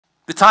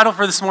The title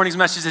for this morning's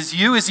message is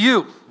You is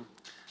You.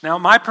 Now,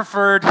 my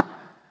preferred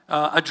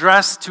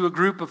address to a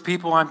group of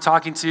people I'm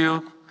talking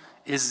to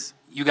is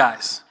you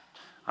guys.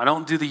 I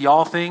don't do the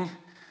y'all thing.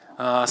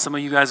 Some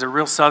of you guys are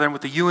real southern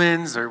with the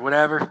you-ins or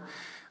whatever.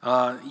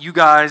 You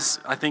guys,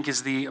 I think,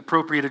 is the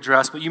appropriate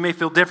address, but you may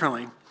feel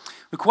differently.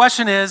 The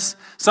question is,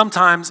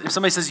 sometimes, if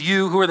somebody says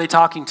you, who are they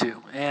talking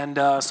to?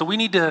 And so we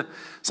need to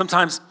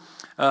sometimes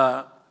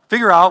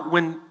figure out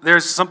when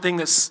there's something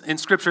that's in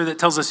Scripture that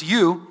tells us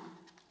you,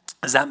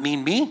 does that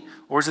mean me,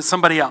 or is it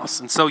somebody else?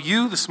 And so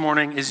you this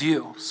morning is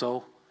you.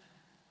 So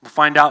we'll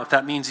find out if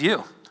that means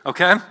you,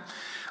 okay?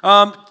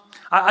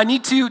 I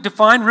need to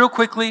define real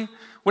quickly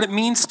what it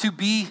means to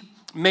be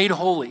made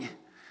holy.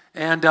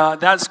 And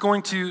that's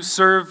going to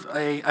serve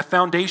a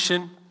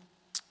foundation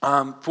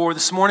for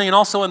this morning and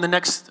also in the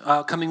next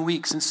coming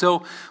weeks. And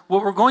so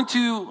what we're going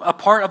to, a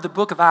part of the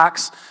book of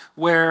Acts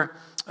where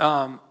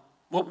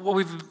what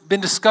we've been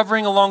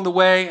discovering along the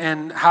way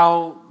and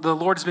how the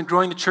Lord has been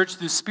growing the church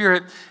through the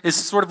Spirit is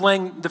sort of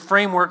laying the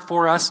framework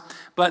for us.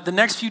 But the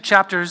next few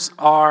chapters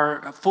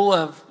are full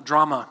of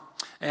drama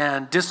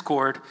and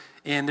discord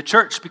in the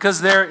church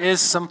because there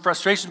is some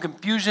frustration,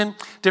 confusion.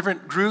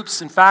 Different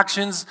groups and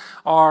factions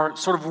are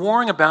sort of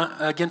warring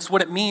against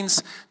what it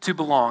means to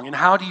belong and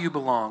how do you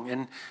belong,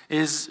 and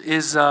is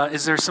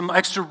there some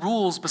extra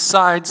rules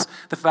besides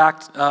the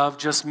fact of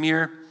just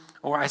mere,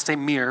 or I say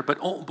mere, but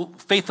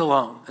faith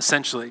alone,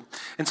 essentially.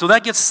 And so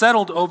that gets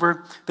settled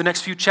over the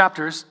next few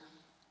chapters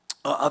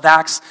of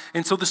Acts.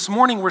 And so this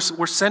morning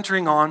we're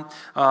centering on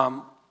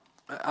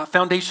a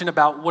foundation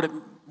about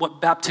what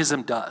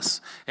baptism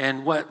does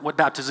and what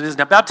baptism is.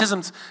 Now,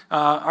 baptism's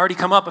already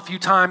come up a few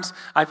times.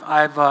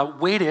 I've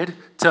waited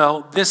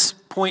till this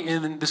point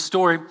in the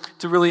story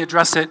to really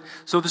address it.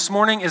 So this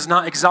morning is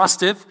not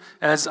exhaustive,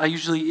 as I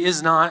usually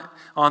is not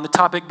on the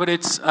topic, but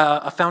it's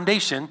a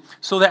foundation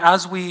so that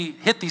as we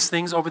hit these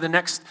things over the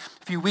next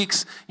few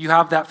weeks, you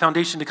have that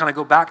foundation to kind of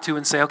go back to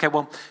and say, okay,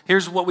 well,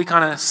 here's what we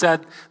kind of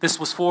said this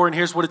was for, and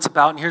here's what it's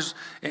about,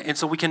 and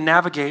so we can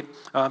navigate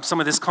some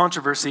of this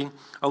controversy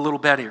a little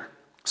better.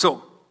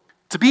 So,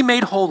 to be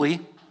made holy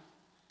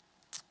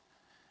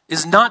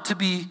is not to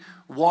be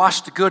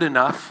washed good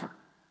enough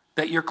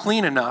that you're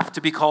clean enough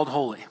to be called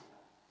holy.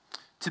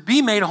 To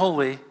be made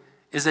holy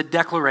is a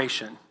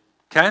declaration,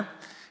 okay?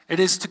 It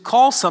is to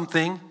call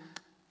something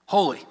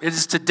holy. It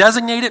is to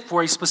designate it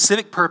for a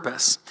specific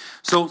purpose.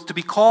 So to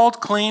be called,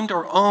 claimed,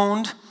 or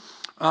owned,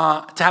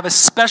 to have a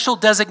special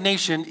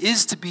designation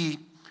is to be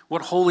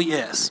what holy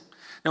is.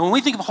 Now, when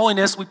we think of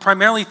holiness, we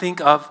primarily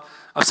think of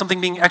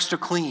something being extra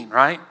clean,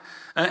 right?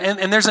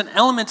 And there's an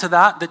element to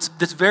that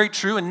that's very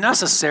true and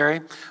necessary,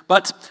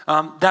 but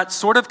that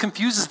sort of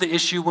confuses the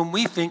issue when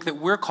we think that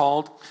we're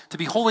called to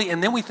be holy,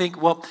 and then we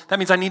think, well, that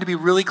means I need to be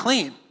really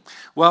clean.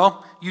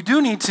 Well, you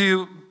do need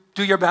to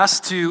do your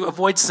best to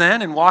avoid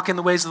sin and walk in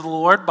the ways of the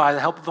Lord by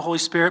the help of the Holy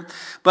Spirit,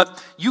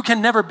 but you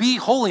can never be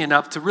holy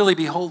enough to really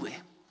be holy.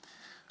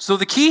 So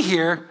the key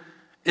here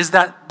is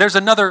that there's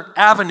another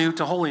avenue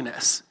to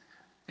holiness,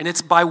 and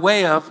it's by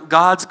way of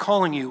God's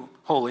calling you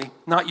holy,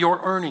 not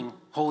your earning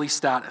holy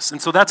status.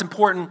 And so that's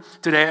important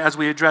today as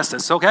we address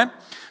this, okay?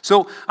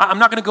 So I'm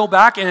not going to go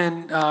back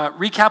and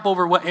recap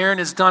over what Aaron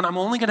has done. I'm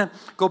only going to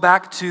go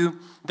back to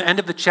the end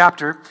of the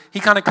chapter. He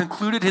kind of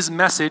concluded his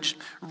message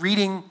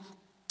reading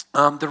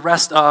the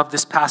rest of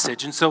this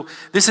passage. And so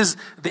this is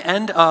the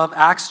end of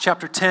Acts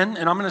chapter 10,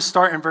 and I'm going to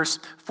start in verse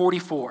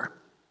 44.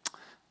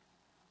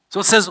 So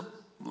it says,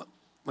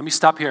 let me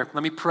stop here,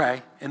 let me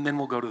pray, and then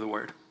we'll go to the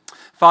word.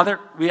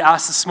 Father, we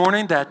ask this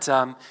morning that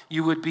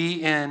you would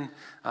be in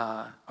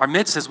our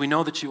midst, as we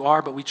know that you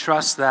are, but we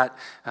trust that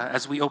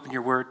as we open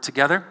your word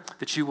together,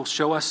 that you will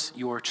show us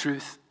your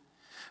truth.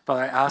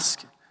 Father, I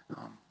ask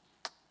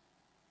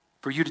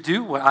for you to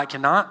do what I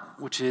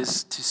cannot, which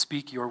is to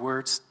speak your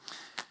words.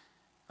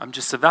 I'm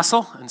just a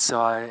vessel, and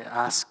so I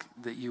ask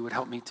that you would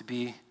help me to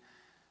be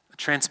a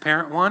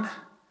transparent one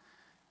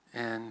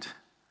and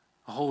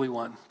a holy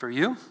one for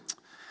you,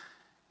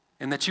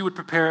 and that you would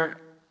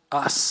prepare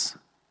us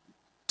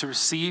to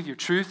receive your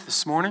truth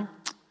this morning.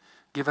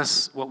 Give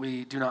us what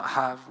we do not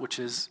have, which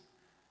is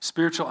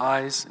spiritual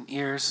eyes and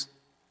ears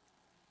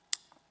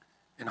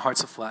and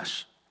hearts of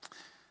flesh,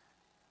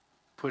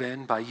 put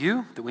in by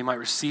you that we might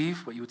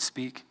receive what you would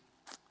speak.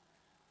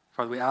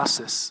 Father, we ask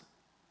this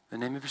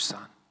in the name of your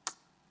Son.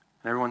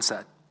 And everyone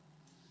said,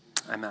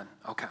 amen.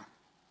 Okay.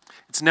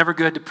 It's never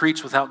good to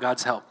preach without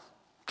God's help,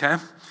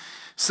 okay?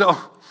 So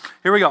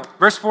here we go.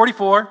 Verse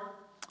 44.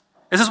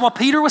 It says, while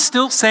Peter was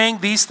still saying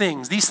these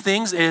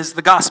things is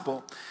the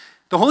gospel,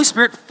 the Holy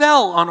Spirit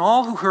fell on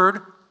all who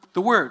heard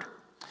the word.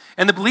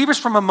 And the believers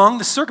from among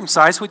the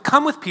circumcised who had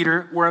come with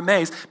Peter were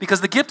amazed because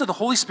the gift of the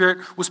Holy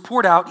Spirit was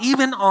poured out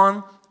even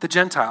on the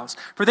Gentiles.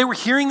 For they were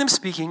hearing them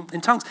speaking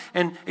in tongues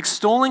and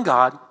extolling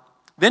God.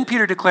 Then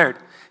Peter declared,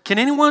 can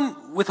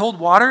anyone withhold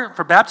water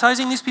for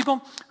baptizing these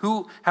people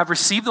who have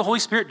received the Holy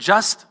Spirit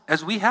just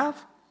as we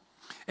have?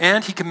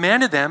 And he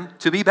commanded them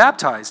to be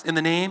baptized in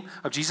the name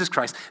of Jesus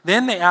Christ.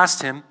 Then they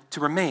asked him to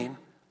remain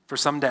for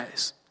some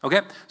days.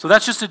 Okay, so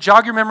that's just to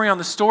jog your memory on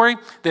the story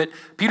that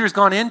Peter's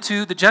gone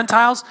into the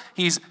Gentiles.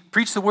 He's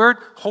preached the word.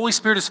 Holy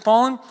Spirit has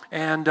fallen,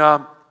 and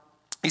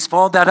he's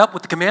followed that up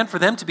with the command for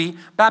them to be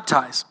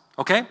baptized.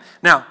 Okay,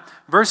 now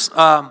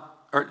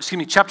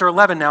chapter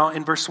 11 now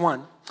in verse 1.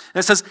 And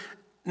it says,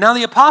 "Now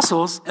the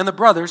apostles and the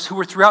brothers who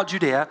were throughout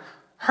Judea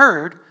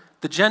heard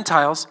the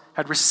Gentiles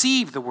had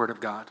received the word of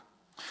God.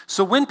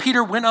 So when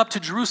Peter went up to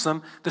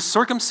Jerusalem, the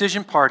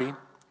circumcision party,"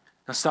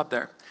 now stop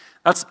there.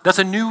 That's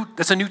a new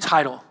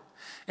title.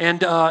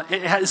 And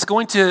it's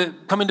going to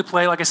come into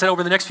play, like I said,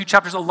 over the next few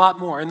chapters a lot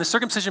more. And the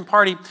circumcision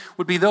party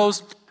would be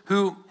those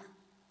who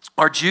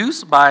are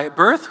Jews by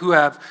birth, who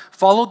have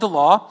followed the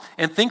law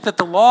and think that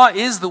the law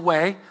is the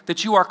way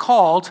that you are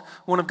called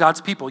one of God's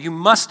people. You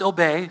must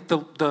obey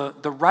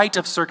the rite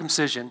of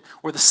circumcision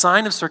or the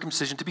sign of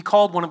circumcision to be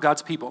called one of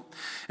God's people.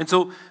 And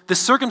so the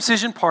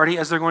circumcision party,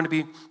 as they're going to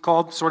be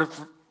called sort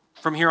of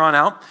from here on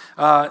out,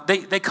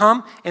 they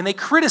come and they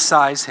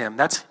criticize him.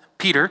 That's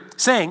Peter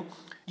saying,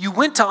 "You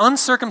went to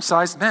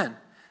uncircumcised men,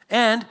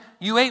 and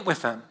you ate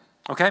with them."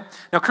 Okay?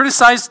 Now,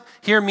 criticize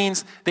here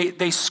means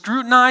they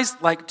scrutinize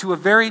like to a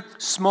very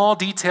small,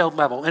 detailed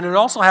level. And it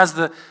also has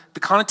the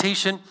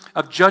connotation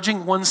of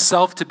judging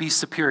oneself to be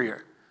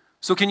superior.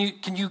 So can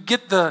you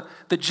get the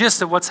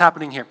gist of what's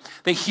happening here?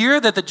 They hear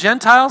that the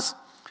Gentiles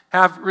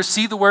have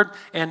received the word,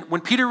 and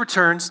when Peter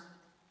returns,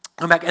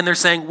 come back, and they're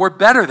saying, "We're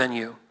better than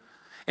you."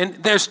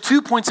 And there's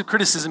 2 points of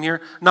criticism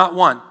here, not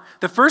one.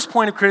 The first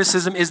point of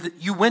criticism is that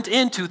you went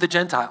into the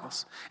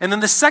Gentiles. And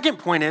then the second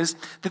point is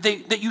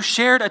that you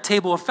shared a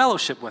table of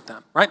fellowship with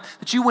them, right?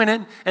 That you went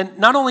in, and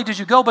not only did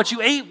you go, but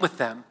you ate with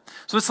them.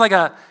 So it's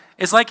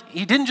like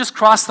he didn't just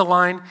cross the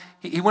line,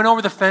 he went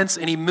over the fence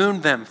and he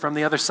mooned them from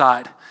the other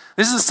side.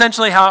 This is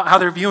essentially how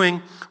they're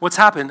viewing what's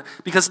happened,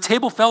 because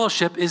table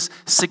fellowship is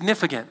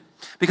significant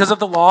because of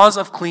the laws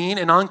of clean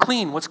and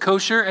unclean, what's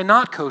kosher and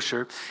not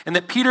kosher. And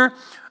that Peter,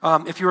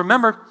 if you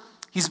remember,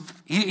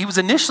 he was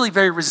initially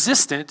very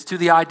resistant to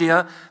the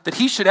idea that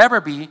he should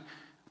ever be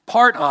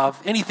part of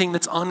anything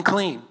that's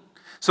unclean.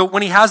 So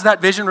when he has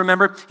that vision,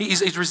 remember,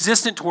 he's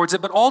resistant towards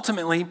it, but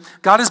ultimately,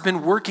 God has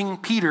been working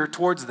Peter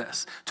towards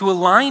this, to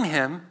align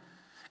him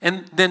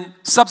and then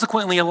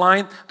subsequently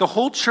align the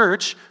whole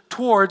church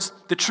towards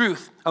the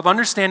truth of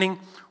understanding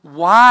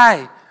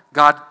why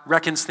God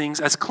reckons things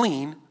as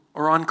clean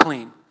or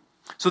unclean.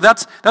 So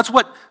that's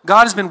what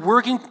God has been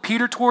working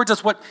Peter towards.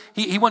 That's what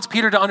he wants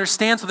Peter to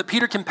understand so that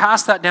Peter can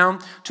pass that down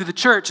to the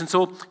church. And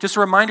so just a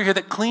reminder here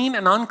that clean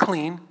and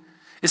unclean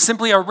is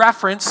simply a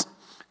reference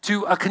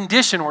to a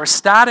condition or a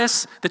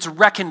status that's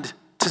reckoned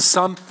to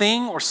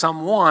something or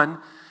someone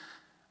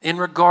in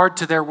regard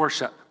to their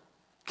worship.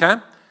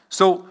 Okay?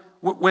 So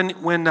when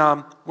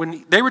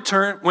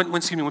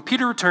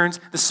Peter returns,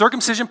 the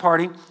circumcision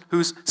party,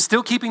 who's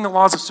still keeping the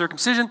laws of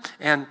circumcision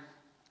and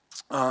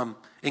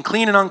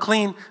clean and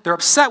unclean, they're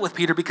upset with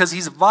Peter because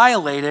he's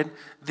violated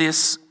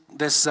this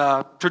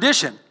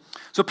tradition.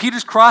 So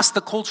Peter's crossed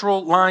the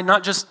cultural line,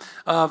 not just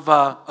of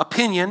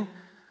opinion,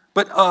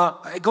 but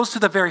it goes to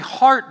the very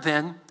heart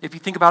then, if you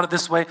think about it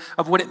this way,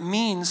 of what it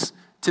means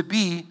to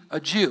be a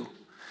Jew.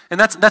 And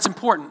that's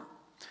important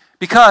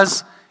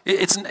because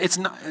it's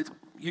not,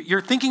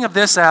 you're thinking of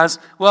this as,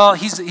 well,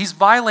 he's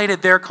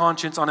violated their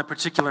conscience on a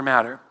particular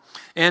matter.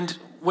 And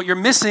what you're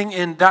missing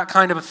in that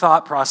kind of a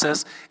thought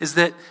process is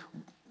that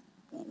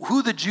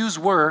who the Jews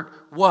were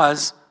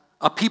was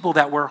a people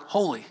that were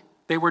holy.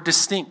 They were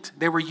distinct.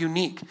 They were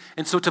unique.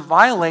 And so to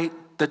violate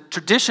the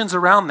traditions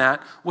around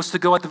that was to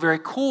go at the very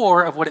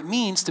core of what it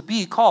means to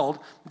be called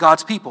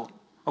God's people.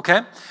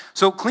 Okay?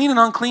 So clean and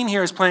unclean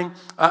here is playing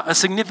a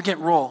significant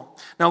role.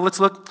 Now let's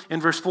look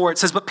in verse 4. It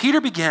says, "But Peter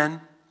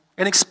began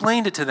and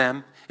explained it to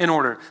them in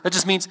order." That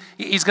just means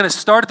he's going to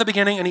start at the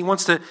beginning and he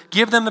wants to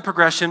give them the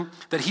progression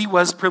that he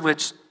was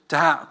privileged to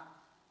have.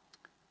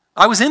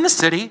 "I was in the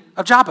city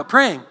of Joppa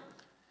praying,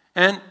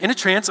 and in a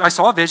trance I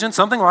saw a vision,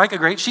 something like a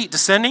great sheet,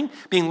 descending,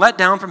 being let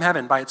down from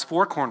heaven by its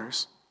 4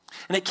 corners.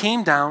 And it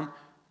came down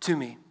to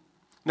me."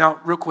 Now,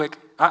 real quick,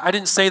 I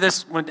didn't say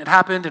this when it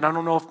happened, and I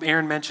don't know if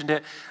Aaron mentioned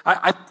it.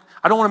 I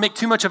don't want to make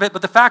too much of it,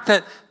 but the fact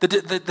that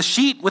the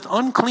sheet with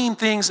unclean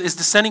things is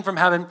descending from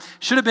heaven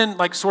should have been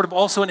like sort of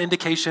also an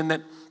indication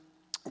that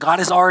God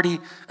has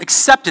already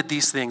accepted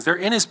these things. They're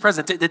in his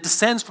presence. It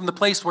descends from the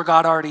place where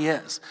God already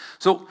is.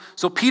 So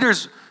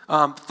Peter's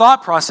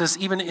thought process,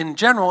 even in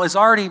general, is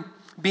already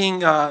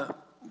being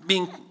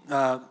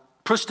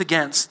pushed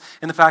against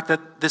in the fact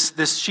that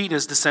this sheet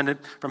is descended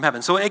from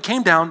heaven. So it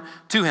came down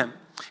to him.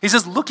 He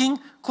says, "Looking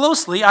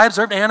closely, I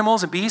observed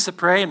animals and beasts of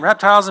prey and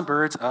reptiles and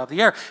birds of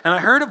the air. And I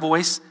heard a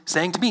voice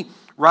saying to me,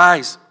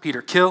 'Rise,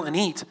 Peter, kill and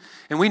eat.'"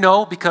 And we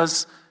know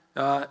because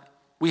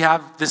we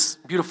have this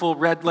beautiful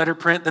red letter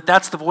print that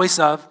that's the voice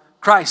of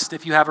Christ,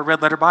 if you have a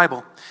red letter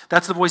Bible.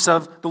 That's the voice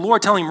of the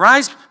Lord telling him,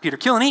 "Rise, Peter,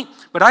 kill and eat."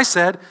 But I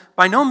said,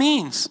 "By no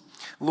means,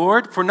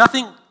 Lord, for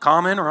nothing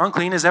common or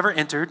unclean has ever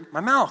entered my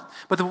mouth."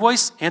 But the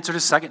voice answered a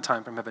second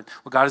time from heaven,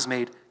 "What God has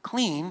made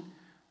clean,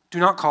 do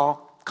not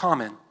call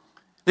common."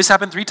 This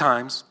happened 3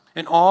 times,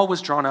 and all was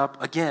drawn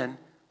up again.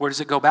 Where does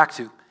it go back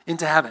to?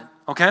 Into heaven,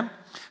 okay?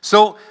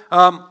 So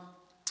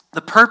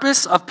the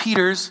purpose of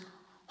Peter's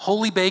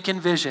holy bacon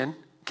vision,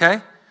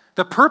 okay,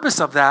 the purpose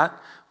of that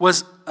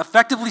was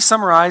effectively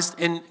summarized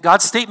in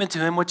God's statement to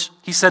him, which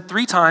he said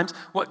 3 times,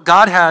 what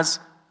God has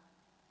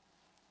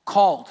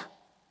called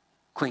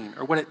clean,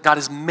 or what God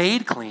has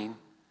made clean,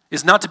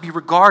 is not to be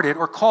regarded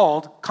or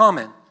called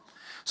common.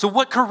 So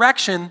what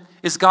correction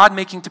is God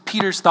making to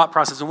Peter's thought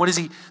process, and what is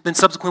he then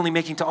subsequently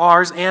making to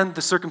ours and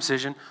the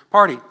circumcision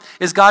party?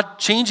 Is God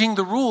changing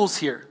the rules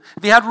here?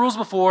 If he had rules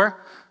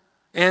before,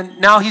 and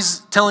now he's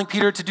telling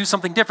Peter to do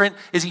something different,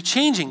 is he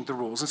changing the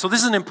rules? And so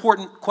this is an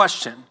important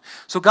question.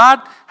 So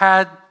God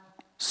had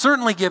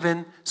certainly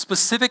given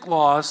specific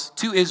laws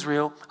to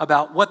Israel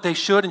about what they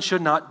should and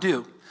should not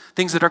do.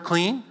 Things that are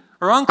clean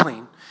or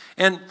unclean.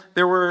 And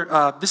there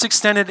were, this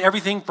extended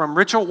everything from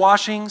ritual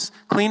washings,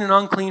 clean and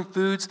unclean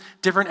foods,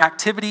 different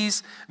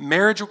activities,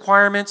 marriage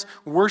requirements,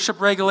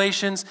 worship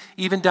regulations,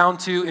 even down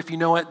to, if you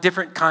know it,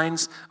 different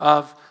kinds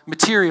of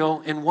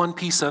material in one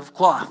piece of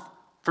cloth.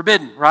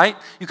 Forbidden, right?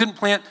 You couldn't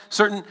plant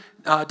certain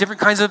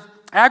different kinds of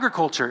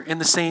agriculture in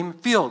the same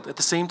field at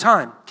the same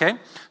time, okay?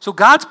 So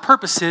God's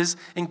purposes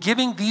in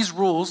giving these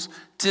rules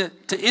to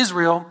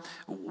Israel,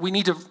 we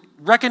need to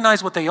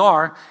recognize what they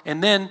are,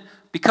 and then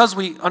because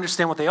we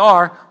understand what they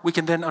are, we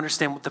can then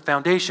understand what the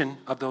foundation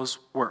of those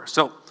were.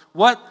 So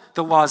what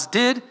the laws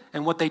did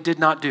and what they did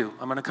not do.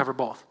 I'm going to cover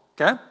both,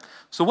 okay?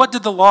 So what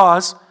did the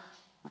laws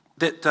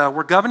that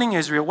were governing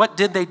Israel, what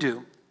did they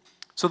do?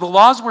 So the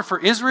laws were for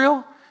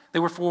Israel. They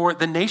were for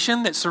the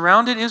nation that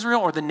surrounded Israel,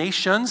 or the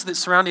nations that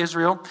surround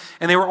Israel,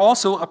 and they were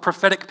also a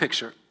prophetic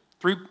picture.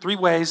 Three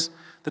ways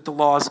that the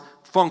laws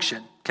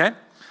function, okay?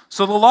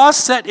 So the laws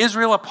set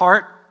Israel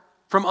apart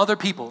from other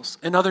peoples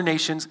and other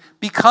nations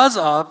because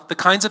of the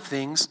kinds of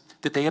things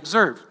that they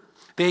observe.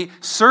 They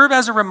serve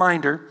as a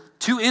reminder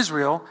to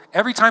Israel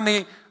every time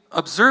they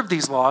observe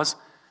these laws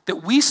that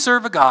we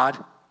serve a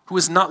God who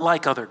is not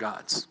like other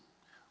gods.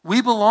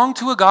 We belong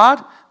to a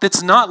God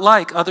that's not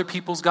like other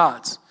people's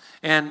gods.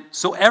 And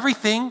so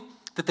everything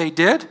that they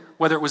did,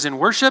 whether it was in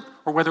worship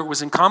or whether it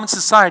was in common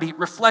society,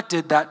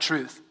 reflected that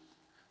truth.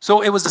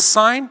 So it was a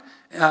sign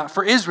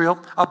for Israel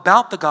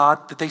about the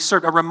God that they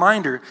served, a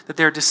reminder that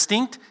they're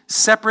distinct,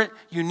 separate,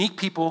 unique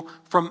people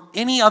from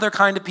any other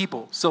kind of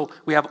people. So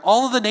we have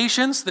all of the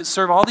nations that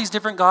serve all these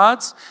different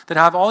gods, that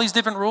have all these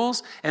different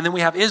rules, and then we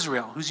have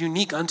Israel, who's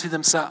unique unto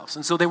themselves.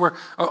 And so they were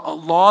a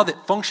law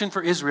that functioned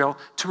for Israel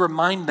to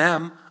remind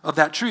them of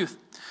that truth.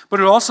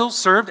 But it also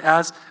served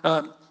as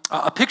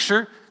a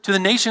picture to the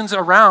nations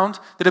around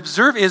that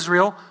observe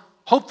Israel,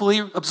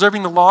 hopefully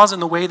observing the laws in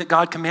the way that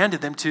God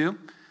commanded them to,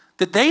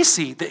 that they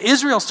see that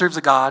Israel serves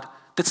a God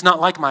that's not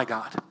like my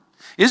God.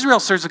 Israel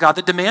serves a God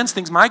that demands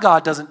things my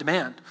God doesn't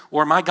demand,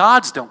 or my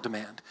gods don't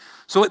demand.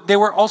 So they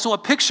were also a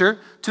picture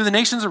to the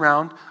nations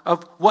around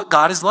of what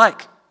God is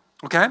like,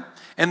 okay?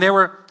 And they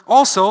were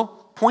also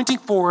pointing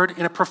forward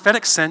in a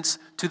prophetic sense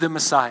to the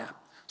Messiah.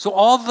 So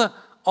all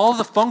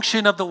the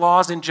function of the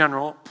laws in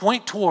general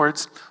point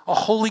towards a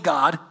holy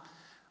God,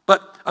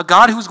 but a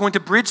God who's going to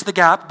bridge the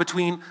gap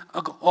between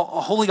a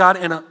holy God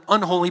and an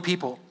unholy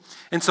people.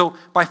 And so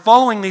by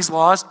following these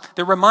laws,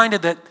 they're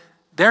reminded that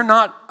they're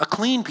not a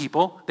clean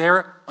people,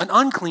 they're an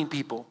unclean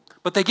people.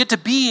 But they get to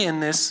be in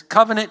this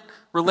covenant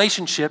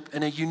relationship,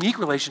 and a unique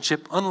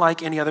relationship,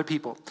 unlike any other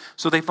people.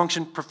 So they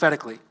function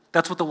prophetically.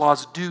 That's what the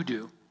laws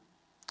do.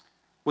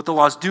 What the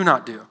laws do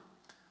not do.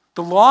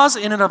 The laws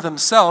in and of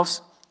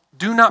themselves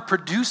do not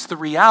produce the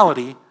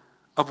reality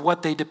of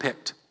what they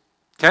depict.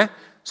 Okay?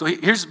 So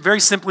here's very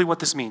simply what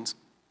this means.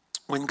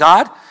 When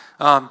God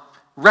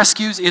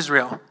rescues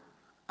Israel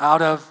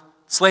out of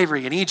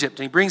slavery in Egypt,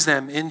 and he brings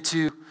them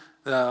into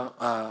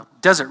the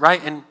desert,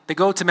 right? And they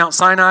go to Mount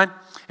Sinai,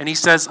 and he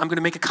says, I'm going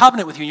to make a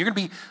covenant with you. You're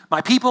going to be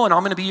my people, and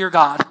I'm going to be your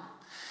God.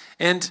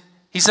 And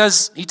he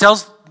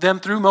tells them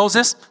through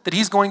Moses that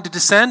he's going to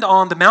descend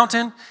on the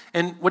mountain.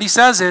 And what he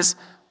says is,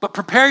 but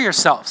prepare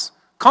yourselves,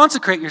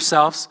 consecrate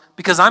yourselves,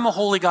 because I'm a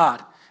holy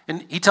God.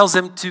 And he tells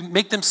them to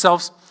make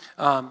themselves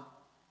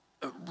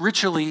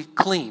ritually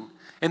clean.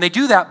 And they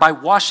do that by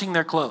washing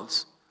their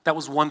clothes. That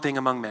was one thing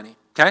among many.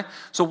 Okay?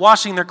 So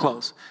washing their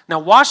clothes. Now,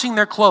 washing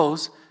their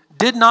clothes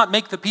did not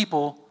make the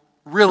people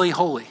really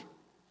holy.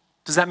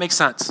 Does that make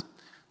sense?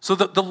 So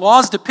the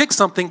laws depict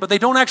something, but they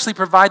don't actually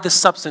provide the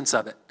substance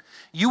of it.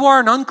 You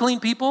are an unclean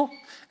people.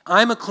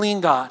 I'm a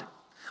clean God.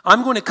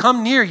 I'm going to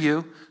come near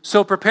you,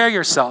 so prepare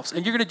yourselves.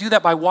 And you're going to do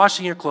that by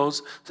washing your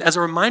clothes as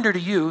a reminder to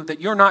you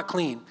that you're not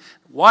clean.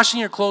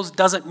 Washing your clothes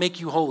doesn't make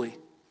you holy.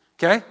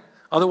 Okay?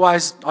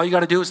 Otherwise, all you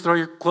got to do is throw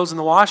your clothes in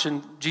the wash,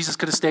 and Jesus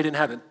could have stayed in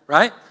heaven,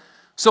 right?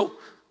 So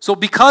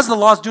because the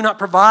laws do not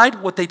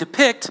provide what they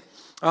depict,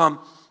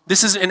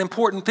 this is an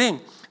important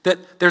thing,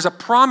 that there's a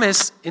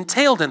promise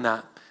entailed in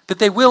that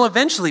they will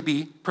eventually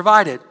be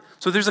provided.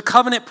 So there's a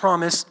covenant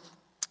promise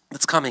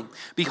that's coming.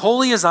 Be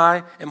holy as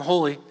I am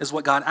holy is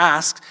what God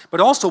asks,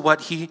 but also what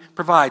he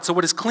provides. So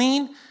what is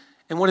clean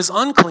and what is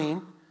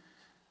unclean,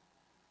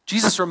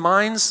 Jesus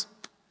reminds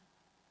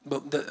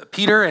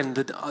Peter and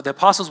the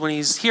apostles when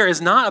he's here,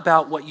 is not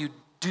about what you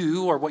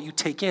do or what you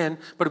take in,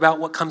 but about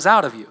what comes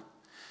out of you.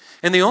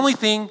 And the only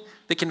thing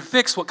that can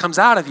fix what comes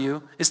out of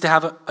you is to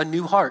have a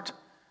new heart.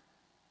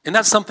 And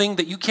that's something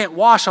that you can't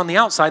wash on the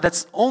outside.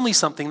 That's only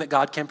something that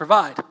God can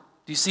provide. Do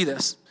you see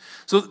this?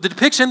 So the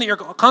depiction that you're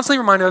constantly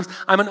reminded of is,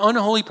 I'm an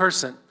unholy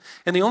person.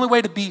 And the only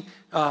way to be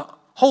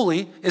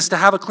holy is to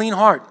have a clean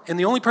heart. And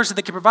the only person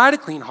that can provide a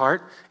clean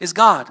heart is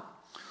God.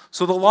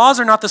 So the laws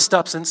are not the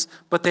substance,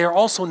 but they are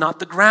also not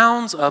the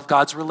grounds of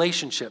God's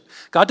relationship.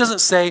 God doesn't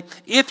say,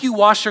 if you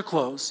wash your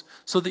clothes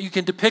so that you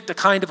can depict a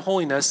kind of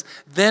holiness,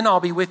 then I'll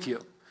be with you.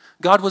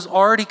 God was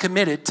already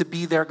committed to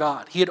be their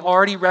God. He had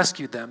already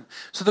rescued them.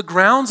 So the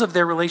grounds of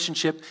their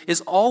relationship is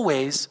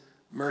always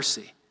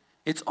mercy.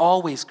 It's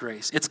always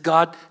grace. It's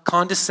God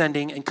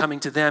condescending and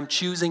coming to them,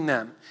 choosing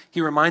them.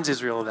 He reminds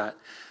Israel of that.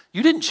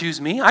 You didn't choose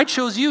me. I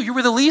chose you. You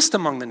were the least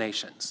among the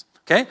nations.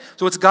 Okay?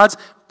 So it's God's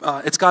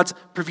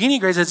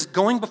prevenient grace that's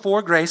going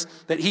before grace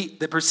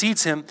that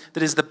precedes him,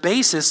 that is the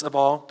basis of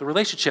all the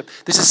relationship.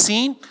 This is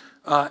seen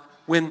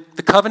when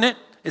the covenant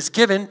is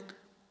given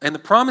and the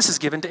promise is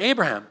given to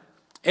Abraham.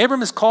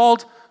 Abram is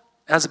called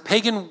as a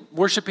pagan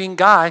worshiping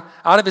guy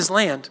out of his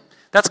land.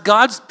 That's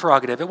God's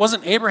prerogative. It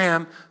wasn't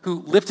Abraham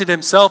who lifted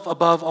himself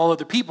above all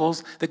other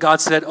peoples that God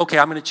said, okay,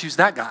 I'm going to choose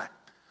that guy.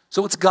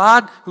 So it's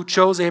God who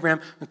chose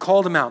Abraham and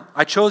called him out.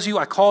 I chose you,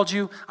 I called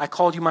you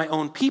my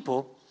own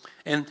people.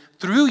 And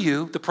through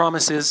you, the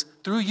promise is,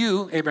 through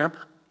you, Abraham,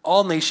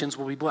 all nations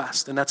will be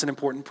blessed. And that's an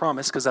important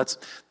promise because that's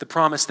the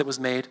promise that was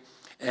made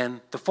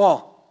in the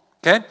fall.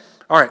 Okay?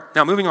 All right,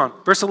 now moving on.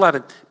 Verse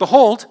 11.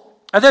 Behold,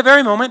 at that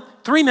very moment,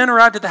 3 men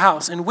arrived at the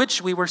house in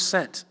which we were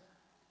sent.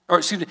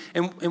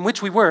 In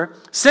which we were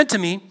sent to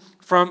me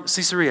from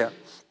Caesarea.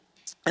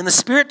 And the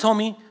Spirit told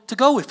me to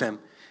go with them,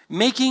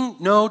 making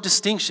no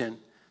distinction.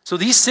 So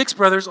these 6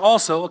 brothers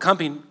also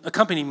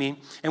accompanied me,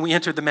 and we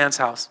entered the man's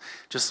house.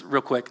 Just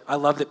real quick, I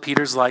love that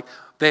Peter's like,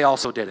 they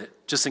also did it,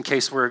 just in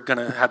case we're going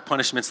to have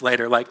punishments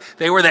later. Like,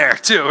 they were there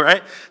too,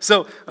 right?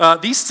 So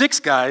these 6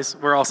 guys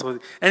were also,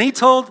 and he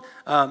told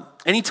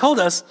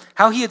us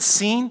how he had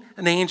seen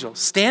an angel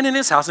stand in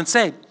his house and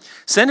say,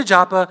 send to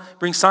Joppa,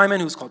 bring Simon,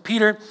 who is called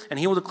Peter, and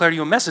he will declare to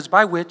you a message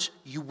by which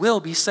you will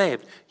be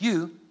saved,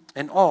 you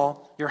and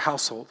all your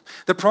household.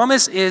 The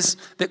promise is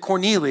that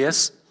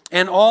Cornelius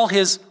and all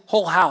his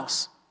whole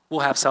house will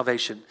have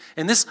salvation.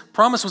 And this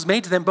promise was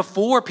made to them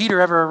before Peter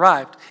ever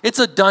arrived. It's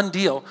a done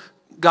deal.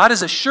 God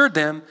has assured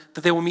them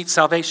that they will meet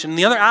salvation. And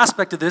the other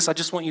aspect of this I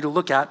just want you to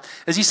look at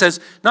is he says,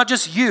 not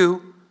just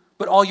you,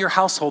 but all your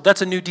household.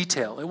 That's a new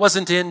detail. It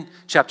wasn't in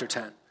chapter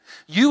 10.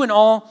 You and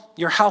all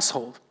your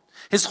household,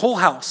 his whole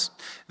house.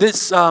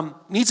 This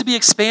needs to be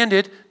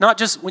expanded, not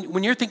just,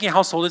 when you're thinking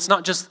household, it's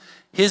not just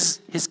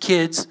his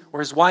kids or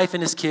his wife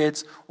and his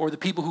kids or the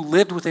people who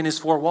lived within his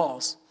 4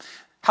 walls.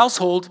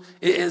 Household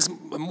is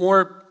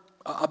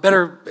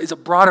a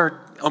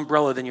broader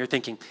umbrella than you're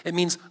thinking. It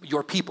means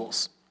your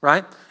peoples,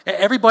 right?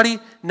 Everybody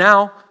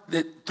now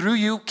that through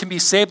you can be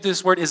saved,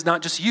 this word is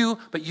not just you,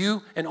 but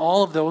you and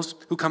all of those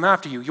who come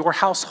after you, your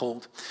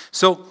household.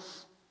 So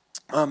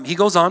he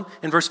goes on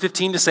in verse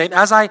 15 to say,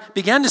 as I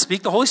began to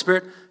speak, the Holy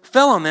Spirit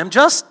fell on them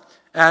just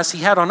as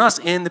he had on us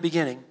in the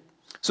beginning.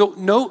 So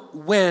note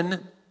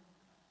when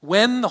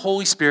the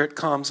Holy Spirit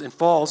comes and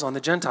falls on the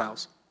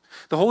Gentiles.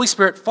 The Holy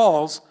Spirit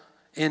falls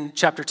in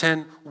chapter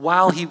 10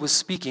 while he was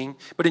speaking.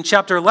 But in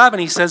chapter 11,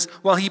 he says,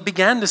 while he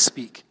began to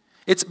speak.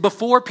 It's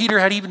before Peter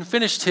had even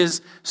finished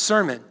his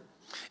sermon.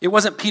 It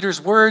wasn't Peter's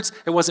words.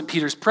 It wasn't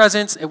Peter's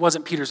presence. It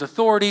wasn't Peter's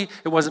authority.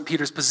 It wasn't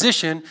Peter's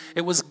position.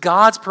 It was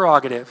God's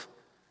prerogative,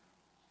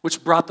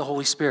 which brought the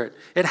Holy Spirit.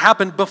 It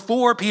happened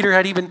before Peter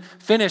had even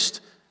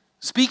finished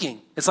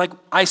speaking. It's like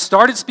I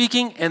started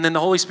speaking and then the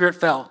Holy Spirit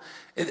fell.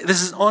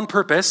 This is on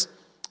purpose.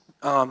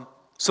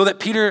 So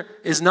that Peter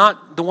is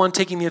not the one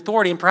taking the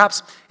authority. And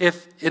perhaps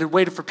if it had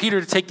waited for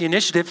Peter to take the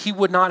initiative, he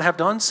would not have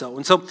done so.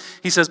 And so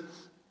he says,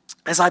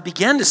 as I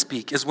began to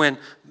speak is when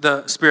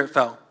the Spirit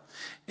fell.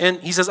 And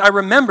he says, I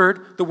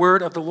remembered the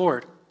word of the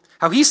Lord.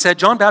 How he said,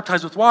 John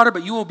baptized with water,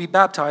 but you will be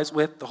baptized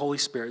with the Holy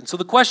Spirit. And so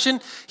the question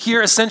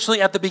here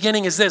essentially at the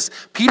beginning is this.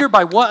 Peter,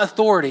 by what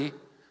authority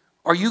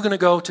are you going to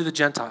go to the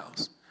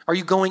Gentiles? Are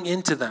you going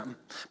into them?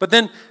 But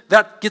then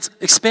that gets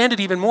expanded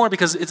even more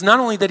because it's not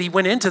only that he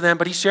went into them,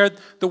 but he shared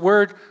the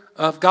word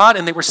of God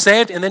and they were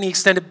saved, and then he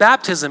extended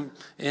baptism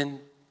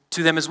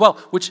to them as well,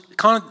 which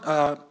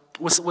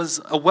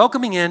was a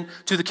welcoming in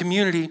to the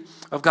community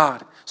of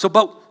God. So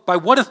but by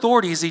what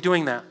authority is he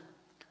doing that?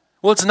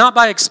 Well, it's not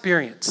by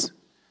experience.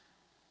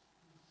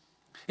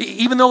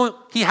 Even though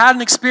he had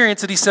an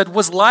experience that he said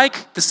was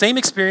like the same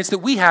experience that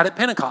we had at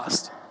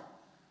Pentecost.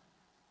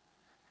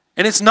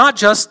 And it's not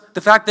just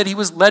the fact that he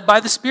was led by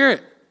the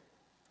Spirit.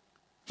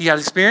 He had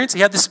experience, he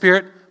had the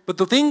Spirit, but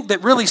the thing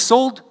that really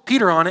sold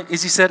Peter on it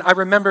is he said, I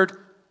remembered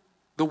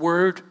the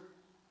word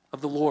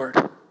of the Lord.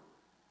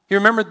 He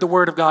remembered the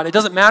word of God. It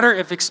doesn't matter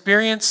if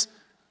experience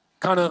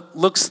kind of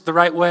looks the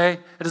right way.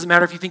 It doesn't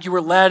matter if you think you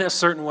were led a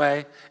certain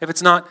way. If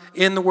it's not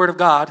in the word of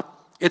God,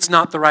 it's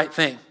not the right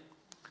thing.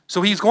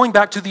 So he's going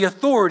back to the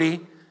authority.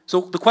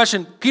 So the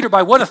question, Peter,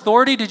 by what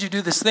authority did you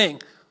do this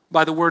thing?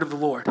 By the word of the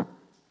Lord.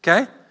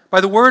 Okay? By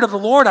the word of the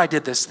Lord I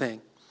did this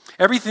thing.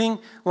 everything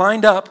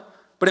lined up,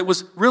 but it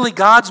was really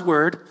God's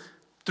word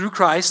through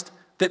Christ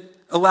that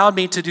allowed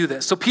me to do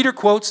this. So Peter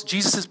quotes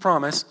Jesus'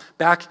 promise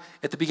back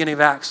at the beginning of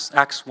Acts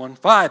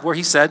 1:5, where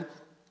he said,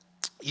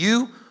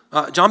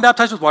 John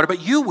baptized with water,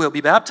 but you will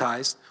be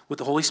baptized with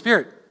the Holy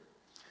Spirit.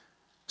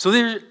 So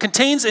there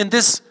contains in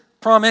this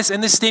promise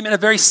and this statement a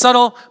very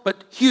subtle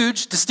but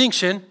huge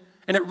distinction,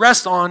 and it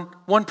rests on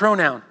one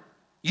pronoun,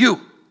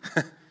 you.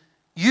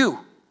 You.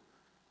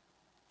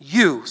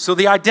 You. So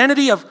the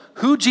identity of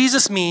who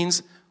Jesus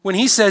means when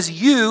he says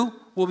you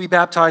will be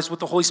baptized with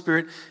the Holy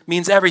Spirit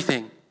means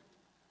everything.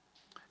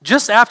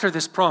 Just after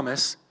this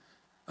promise,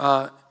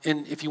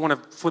 if you want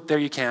to flip there,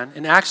 you can.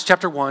 In Acts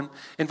chapter 1,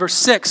 in verse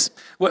 6,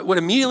 what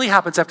immediately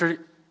happens after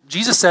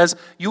Jesus says,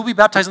 you will be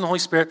baptized in the Holy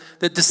Spirit,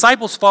 the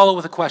disciples follow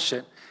with a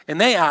question. And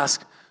they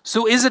ask,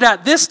 so is it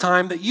at this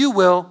time that you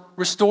will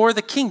restore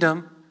the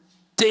kingdom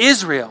to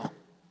Israel?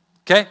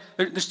 Okay?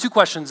 There's two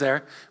questions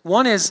there.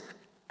 One is,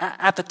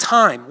 at the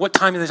time, what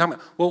time are they talking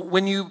about? Well,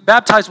 when you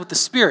baptize with the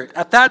Spirit,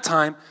 at that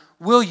time,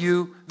 will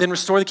you then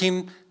restore the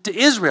kingdom to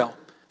Israel?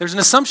 There's an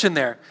assumption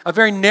there, a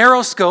very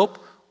narrow scope,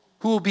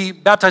 who will be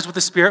baptized with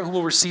the Spirit, who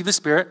will receive the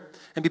Spirit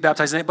and be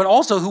baptized in it, but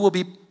also who will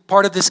be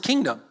part of this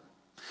kingdom.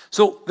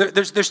 So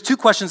there's two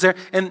questions there,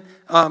 and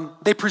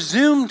they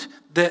presumed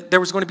that there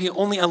was going to be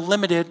only a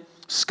limited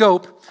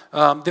scope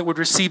that would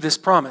receive this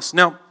promise.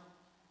 Now,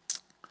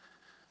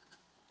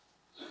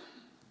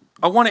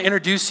 I want to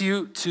introduce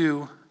you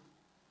to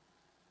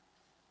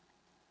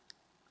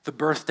the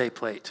birthday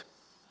plate.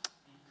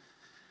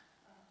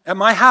 At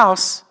my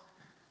house,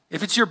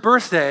 if it's your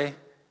birthday,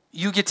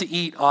 you get to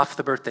eat off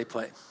the birthday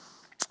plate.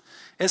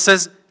 It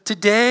says,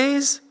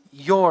 today's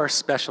your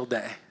special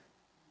day.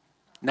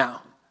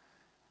 Now,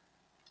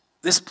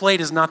 this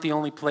plate is not the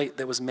only plate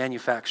that was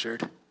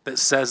manufactured that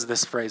says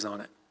this phrase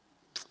on it.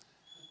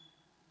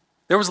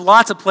 There was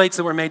lots of plates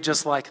that were made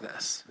just like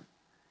this.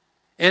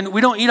 And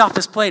we don't eat off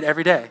this plate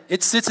every day.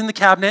 It sits in the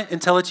cabinet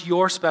until it's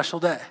your special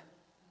day.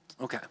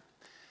 Okay.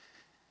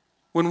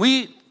 When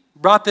we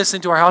brought this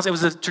into our house, it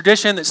was a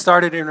tradition that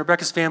started in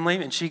Rebecca's family,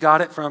 and she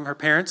got it from her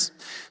parents.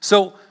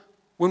 So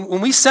when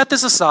we set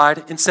this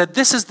aside and said,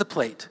 this is the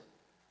plate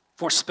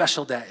for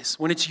special days,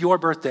 when it's your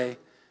birthday,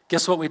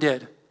 guess what we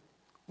did?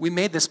 We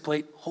made this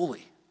plate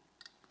holy.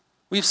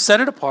 We've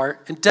set it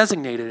apart and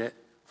designated it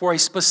for a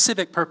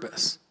specific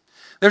purpose.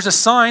 There's a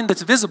sign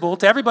that's visible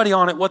to everybody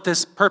on it what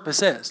this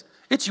purpose is.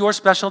 It's your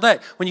special day.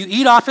 When you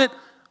eat off it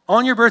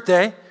on your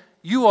birthday,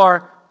 you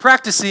are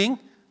practicing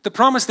the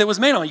promise that was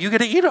made on you. You get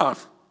to eat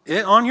off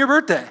it on your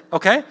birthday,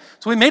 okay?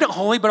 So we made it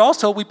holy, but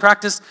also we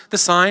practiced the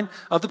sign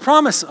of the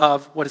promise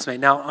of what is made.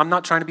 Now, I'm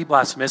not trying to be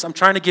blasphemous. I'm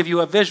trying to give you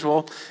a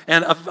visual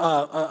and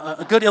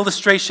a good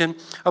illustration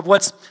of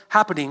what's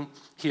happening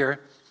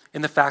here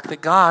in the fact that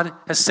God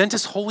has sent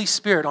his Holy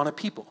Spirit on a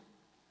people,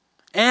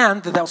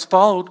 and that was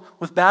followed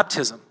with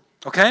baptism,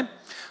 okay?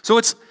 So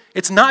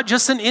it's not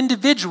just an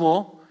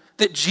individual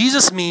that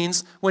Jesus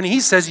means when he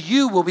says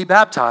you will be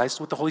baptized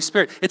with the Holy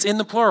Spirit. It's in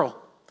the plural.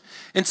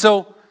 And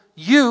so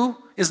you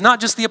is not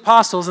just the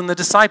apostles and the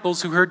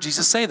disciples who heard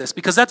Jesus say this,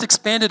 because that's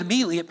expanded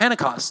immediately at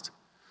Pentecost.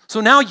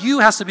 So now you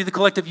has to be the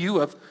collective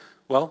you of,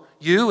 well,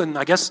 you and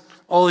I guess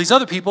all these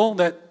other people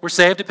that were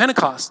saved at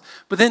Pentecost.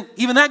 But then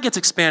even that gets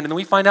expanded, and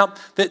we find out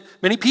that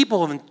many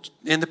people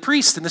and the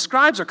priests and the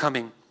scribes are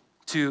coming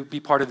to be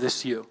part of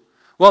this you.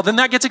 Well, then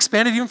that gets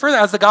expanded even further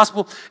as the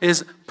gospel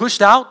is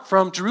pushed out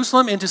from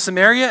Jerusalem into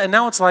Samaria, and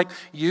now it's like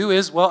you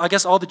is, well, I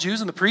guess all the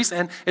Jews and the priests,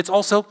 and it's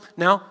also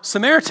now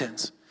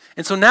Samaritans.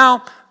 And so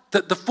now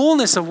the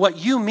fullness of what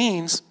you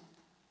means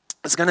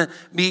is going to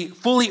be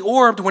fully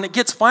orbed when it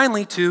gets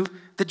finally to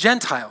the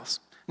Gentiles.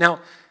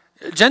 Now,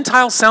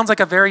 Gentiles sounds like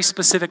a very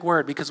specific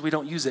word because we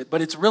don't use it, but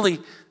it's really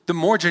the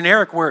more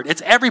generic word.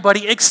 It's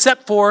everybody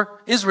except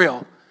for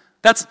Israel.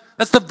 That's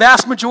the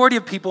vast majority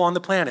of people on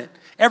the planet.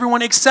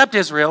 Everyone except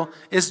Israel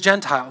is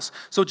Gentiles.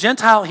 So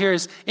Gentile here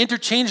is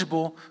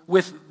interchangeable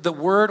with the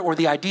word or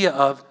the idea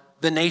of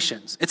the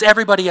nations. It's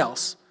everybody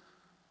else.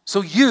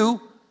 So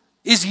you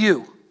is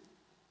you.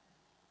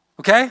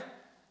 Okay?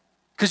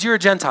 Because you're a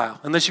Gentile,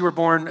 unless you were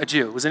born a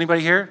Jew. Was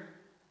anybody here?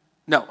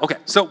 No. Okay.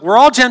 So we're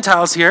all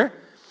Gentiles here.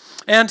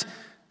 And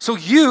so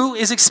you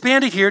is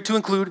expanded here to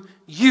include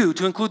you,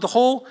 to include the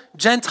whole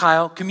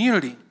Gentile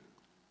community.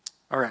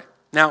 All right.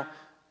 Now,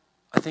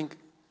 I think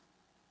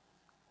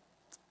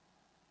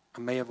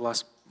I may have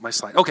lost my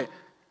slide. Okay.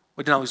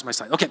 We did not lose my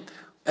slide. Okay.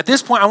 At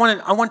this point,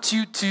 I want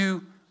you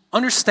to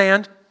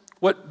understand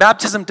what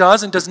baptism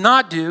does and does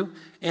not do,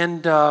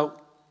 and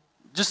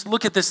just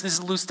look at this. This is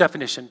a loose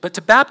definition. But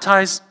to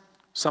baptize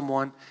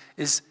someone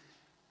is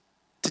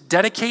to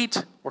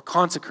dedicate or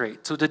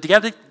consecrate. So to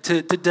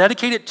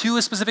dedicate it to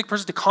a specific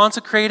person, to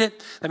consecrate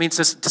it, that means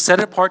to set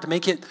it apart, to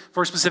make it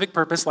for a specific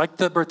purpose, like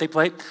the birthday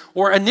plate,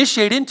 or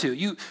initiate into.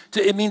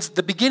 It means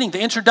the beginning, the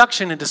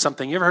introduction into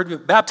something. You ever heard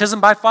of baptism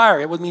by fire?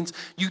 It means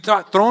you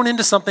got thrown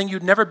into something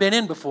you'd never been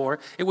in before.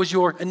 It was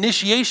your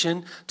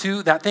initiation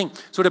to that thing.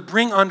 So to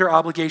bring under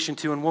obligation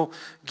to, and we'll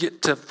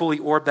get to fully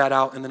orb that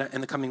out in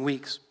the coming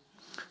weeks.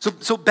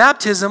 So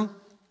baptism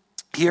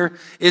here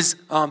is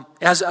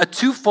as a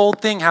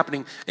twofold thing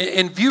happening.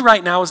 In view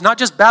right now is not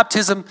just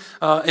baptism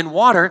in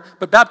water,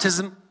 but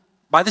baptism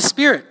by the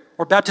Spirit,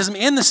 or baptism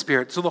in the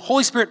Spirit. So the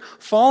Holy Spirit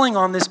falling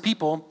on this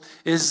people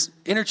is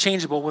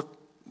interchangeable with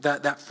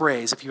that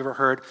phrase, if you've ever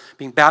heard,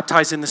 being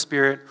baptized in the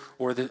Spirit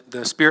or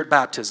the Spirit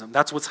baptism.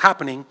 That's what's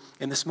happening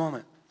in this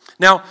moment.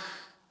 Now,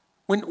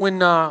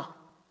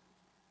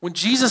 when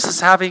Jesus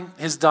is having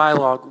his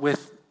dialogue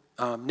with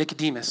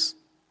Nicodemus,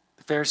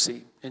 the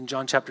Pharisee, in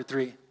John chapter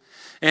 3,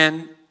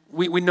 and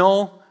we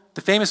know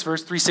the famous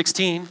verse,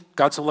 3:16,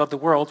 God so loved the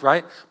world,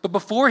 right? But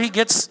before he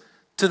gets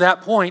to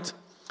that point,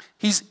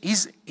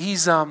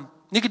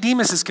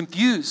 Nicodemus is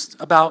confused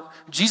about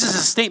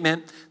Jesus'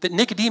 statement that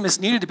Nicodemus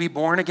needed to be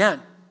born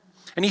again.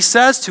 And he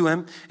says to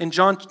him in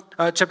John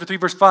chapter 3,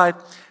 verse 5,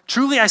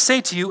 "Truly I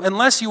say to you,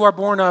 unless you are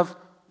born of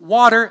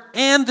water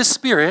and the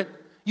Spirit,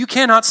 you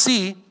cannot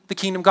see the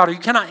kingdom of God," or you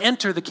cannot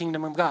enter the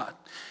kingdom of God.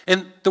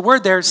 And the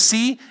word there,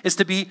 see, is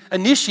to be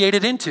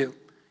initiated into.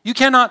 You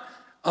cannot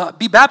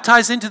be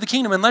baptized into the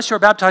kingdom unless you're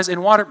baptized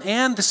in water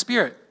and the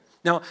Spirit.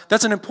 Now,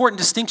 that's an important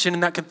distinction,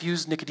 and that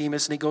confused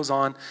Nicodemus, and he goes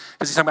on,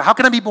 because he's talking about, how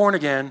can I be born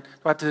again?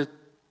 Do I have to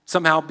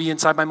somehow be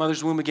inside my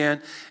mother's womb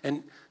again?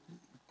 And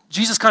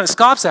Jesus kind of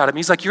scoffs at him.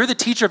 He's like, you're the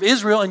teacher of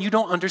Israel, and you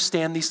don't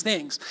understand these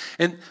things.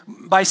 And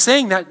by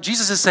saying that,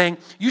 Jesus is saying,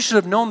 you should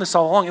have known this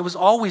all along. It was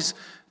always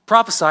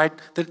prophesied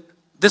that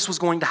this was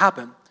going to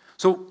happen.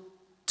 So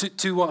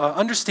to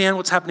understand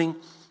what's happening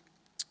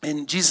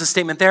in Jesus'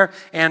 statement there,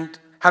 and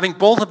having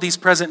both of these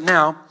present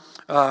now,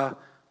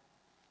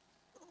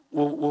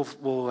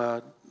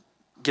 we'll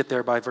get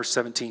there by verse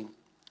 17.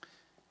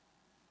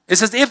 It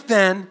says, if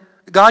then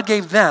God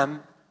gave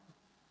them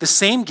the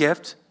same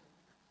gift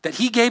that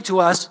he gave to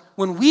us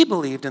when we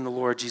believed in the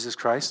Lord Jesus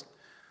Christ,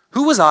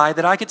 who was I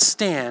that I could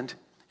stand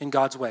in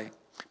God's way?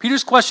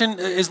 Peter's question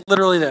is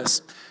literally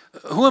this: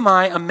 who am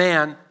I, a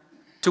man,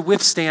 to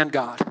withstand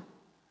God?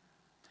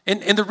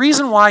 And the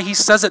reason why he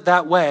says it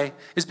that way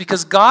is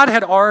because God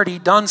had already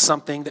done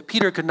something that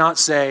Peter could not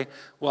say,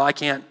 well, I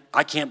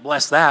can't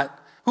bless that.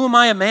 Who am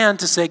I, a man,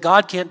 to say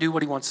God can't do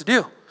what he wants to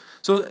do?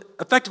 So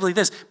effectively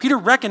this, Peter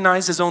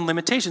recognized his own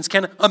limitations.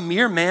 Can a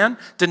mere man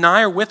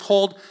deny or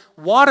withhold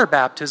water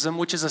baptism,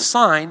 which is a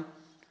sign,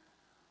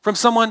 from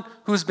someone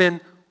who's been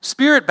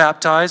Spirit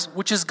baptized,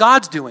 which is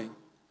God's doing?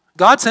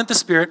 God sent the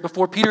Spirit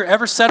before Peter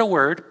ever said a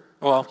word.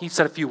 Well, he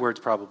said a few words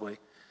probably.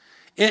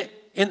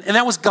 And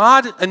that was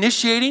God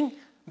initiating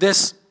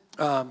this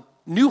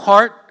new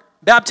heart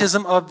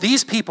baptism of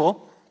these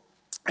people.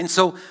 And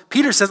so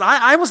Peter says,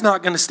 I was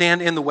not going to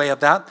stand in the way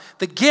of that.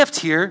 The gift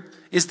here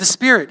is the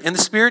Spirit, and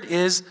the Spirit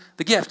is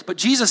the gift. But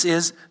Jesus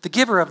is the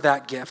giver of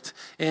that gift.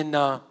 In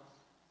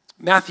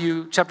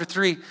Matthew chapter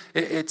 3,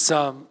 it's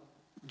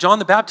John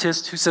the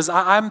Baptist who says,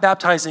 I'm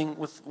baptizing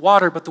with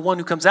water, but the one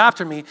who comes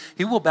after me,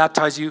 he will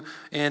baptize you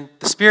in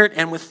the Spirit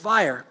and with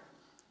fire.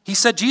 He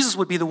said Jesus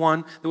would be the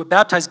one that would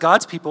baptize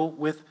God's people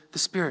with the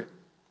Spirit.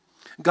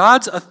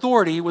 God's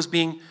authority was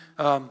being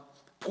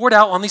poured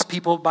out on these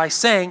people by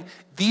saying,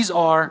 these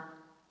are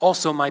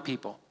also my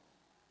people.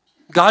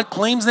 God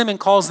claims them and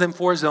calls them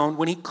for his own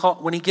when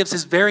he gives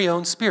his very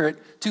own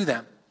Spirit to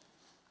them.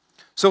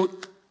 So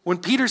when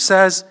Peter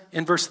says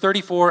in verse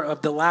 34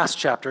 of the last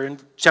chapter, in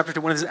chapter 2,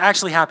 when this is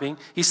actually happening,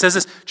 he says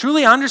this,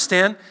 truly I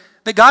understand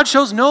that God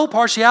shows no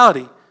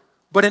partiality,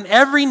 but in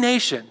every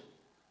nation,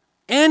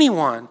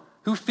 anyone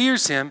who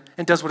fears him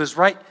and does what is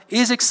right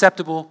is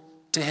acceptable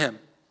to him.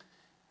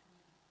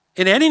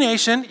 In any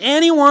nation,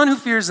 anyone who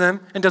fears him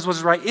and does what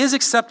is right is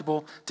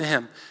acceptable to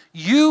him.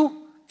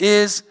 You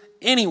is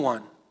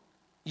anyone.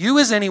 You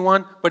is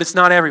anyone, but it's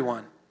not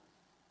everyone.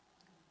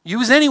 You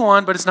is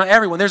anyone, but it's not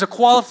everyone. There's a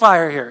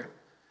qualifier here.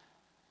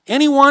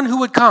 Anyone who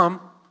would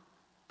come,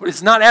 but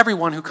it's not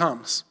everyone who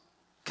comes.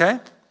 Okay?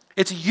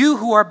 It's you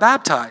who are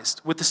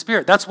baptized with the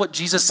Spirit. That's what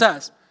Jesus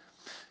says.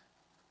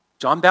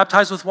 John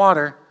baptized with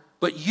water,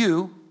 but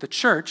you, the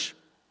church,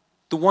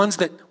 the ones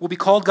that will be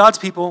called God's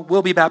people,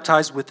 will be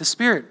baptized with the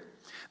Spirit.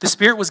 The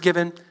Spirit was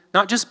given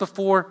not just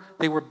before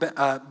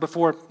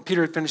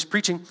Peter had finished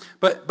preaching,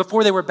 but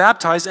before they were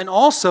baptized, and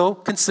also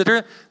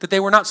consider that they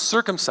were not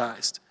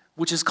circumcised,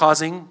 which is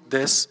causing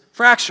this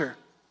fracture.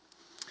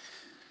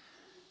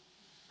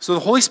 So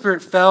the Holy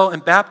Spirit fell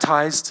and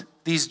baptized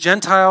these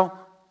Gentile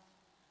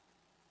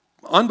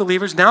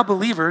unbelievers, now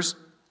believers,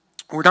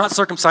 who were not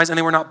circumcised and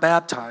they were not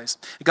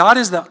baptized. God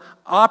is the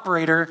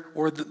operator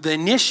or the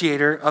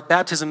initiator of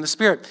baptism in the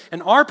Spirit.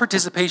 And our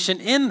participation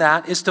in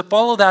that is to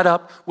follow that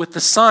up with the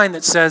sign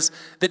that says,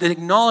 that it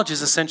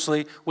acknowledges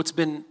essentially what's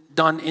been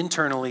done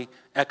internally,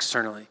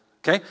 externally.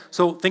 Okay?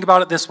 So think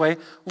about it this way.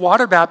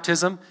 Water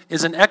baptism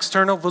is an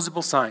external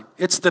visible sign.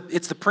 It's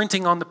the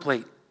printing on the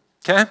plate.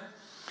 Okay?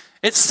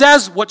 It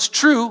says what's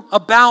true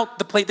about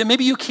the plate that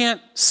maybe you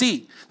can't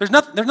see. There's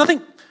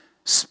nothing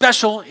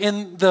special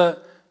in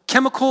the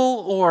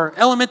chemical or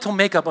elemental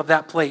makeup of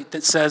that plate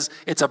that says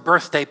it's a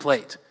birthday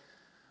plate.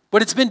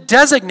 But it's been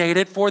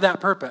designated for that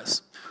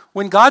purpose.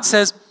 When God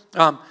says,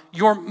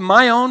 you're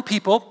my own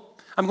people,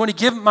 I'm going to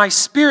give my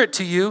Spirit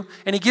to you,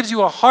 and he gives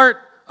you a heart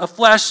of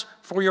flesh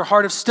for your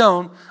heart of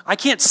stone, I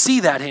can't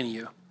see that in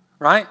you,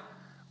 right?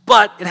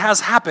 But it has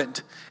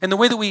happened. And the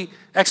way that we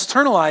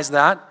externalize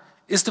that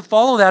is to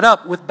follow that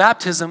up with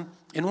baptism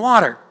in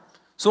water.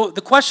 So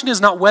the question is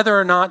not whether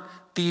or not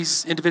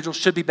these individuals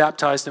should be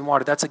baptized in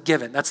water. That's a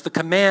given. That's the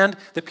command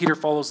that Peter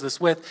follows this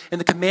with. And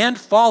the command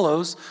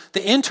follows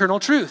the internal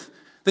truth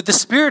that the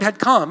Spirit had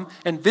come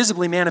and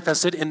visibly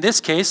manifested in this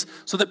case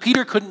so that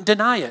Peter couldn't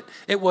deny it.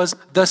 It was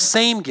the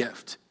same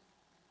gift.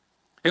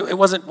 It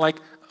wasn't like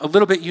a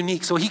little bit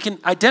unique. So he can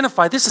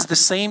identify this is the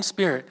same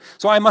Spirit.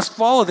 So I must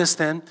follow this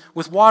then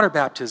with water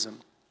baptism.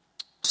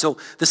 So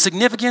the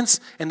significance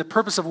and the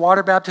purpose of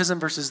water baptism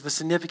versus the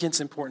significance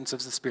and importance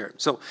of the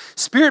Spirit. So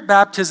Spirit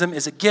baptism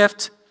is a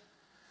gift,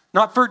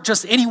 not for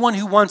just anyone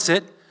who wants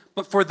it,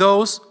 but for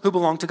those who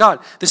belong to God.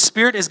 The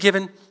Spirit is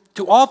given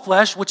to all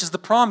flesh, which is the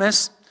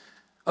promise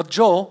of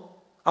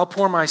Joel. I'll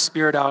pour my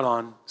Spirit out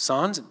on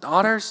sons and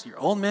daughters, your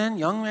old men,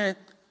 young men.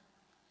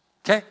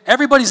 Okay?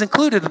 Everybody's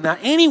included in that.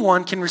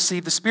 Anyone can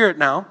receive the Spirit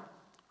now,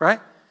 right?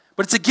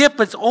 But it's a gift,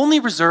 but it's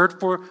only reserved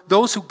for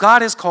those who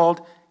God has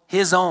called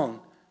His own,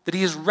 that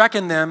He has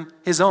reckoned them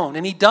His own.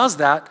 And He does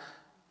that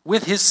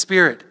with His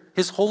Spirit.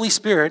 His Holy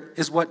Spirit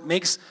is what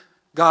makes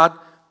God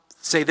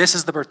say, this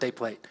is the birthday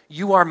plate.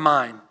 You are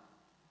mine.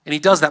 And He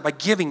does that by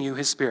giving you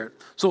His Spirit.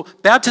 So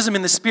baptism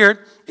in the Spirit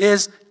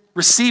is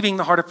receiving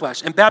the heart of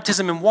flesh. And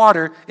baptism in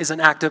water is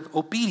an act of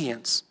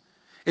obedience.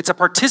 It's a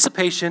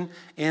participation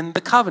in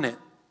the covenant.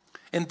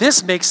 And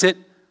this makes it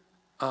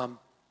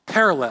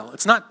parallel.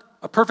 It's not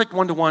a perfect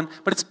one-to-one,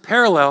 but it's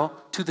parallel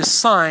to the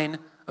sign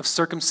of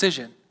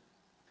circumcision.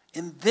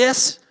 And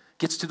this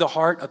gets to the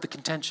heart of the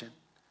contention.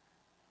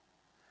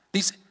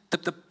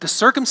 The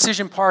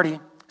circumcision party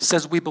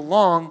says we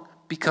belong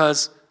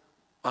because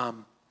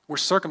we're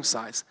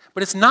circumcised.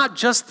 But it's not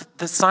just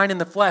the sign in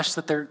the flesh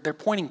that they're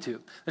pointing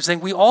to. They're saying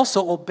we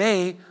also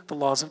obey the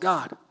laws of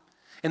God.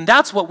 And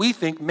that's what we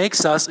think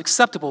makes us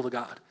acceptable to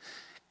God.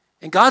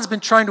 And God's been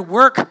trying to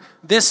work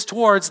this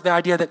towards the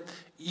idea that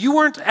you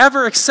weren't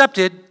ever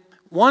accepted,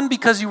 one,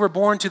 because you were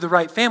born to the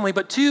right family,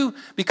 but two,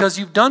 because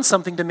you've done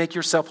something to make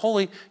yourself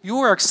holy. You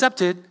are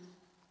accepted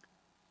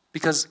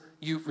because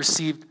you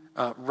received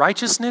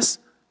righteousness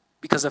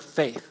because of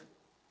faith.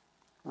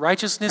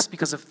 Righteousness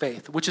because of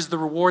faith, which is the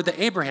reward that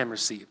Abraham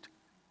received.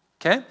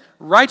 Okay?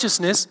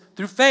 Righteousness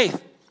through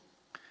faith.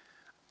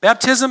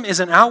 Baptism is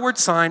an outward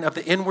sign of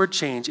the inward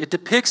change. It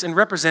depicts and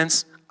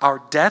represents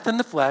our death in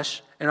the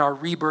flesh and our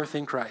rebirth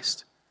in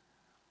Christ.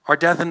 Our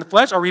death in the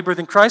flesh, our rebirth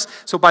in Christ.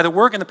 So by the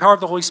work and the power of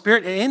the Holy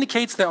Spirit, it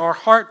indicates that our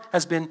heart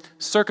has been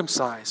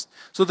circumcised.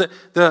 So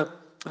the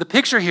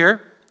picture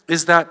here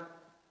is that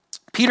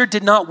Peter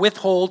did not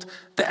withhold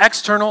the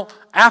external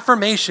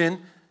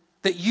affirmation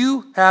that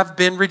you have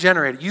been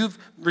regenerated. You've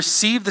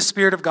received the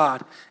Spirit of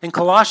God. In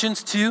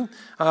Colossians 2,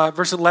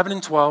 verse 11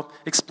 and 12,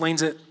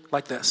 explains it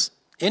like this.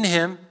 In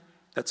Him,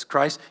 that's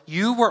Christ,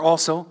 you were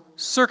also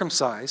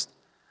circumcised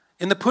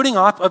in the putting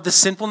off of the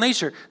sinful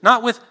nature,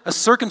 not with a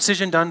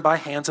circumcision done by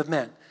hands of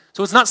men.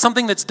 So it's not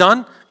something that's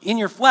done in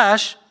your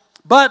flesh,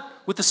 but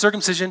with the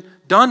circumcision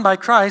done by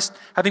Christ,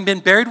 having been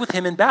buried with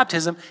Him in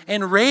baptism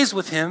and raised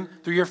with Him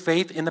through your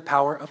faith in the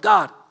power of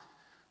God.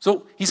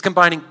 So he's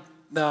combining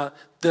the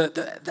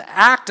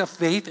act of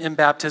faith in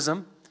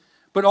baptism,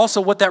 but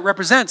also what that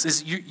represents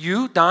is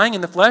you dying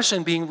in the flesh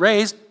and being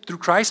raised through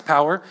Christ's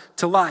power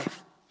to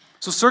life.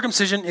 So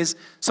circumcision is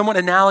somewhat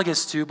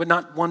analogous to, but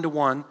not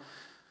one-to-one,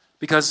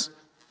 because,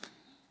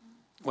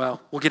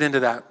 well, we'll get into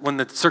that when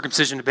the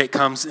circumcision debate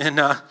comes in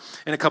a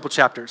couple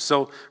chapters.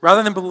 So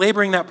rather than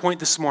belaboring that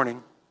point this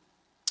morning,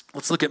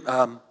 let's look at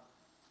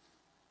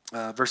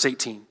verse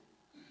 18.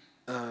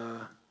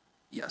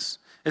 Yes.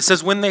 It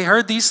says, when they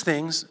heard these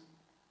things,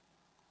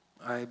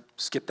 I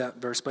skipped that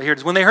verse, but here it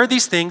is. When they heard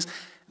these things,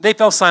 they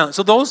fell silent.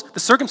 So the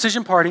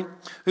circumcision party,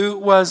 who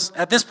was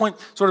at this point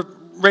sort of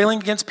railing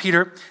against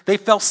Peter, they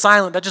fell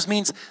silent. That just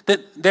means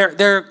that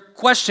their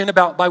question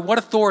about by what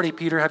authority,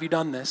 Peter, have you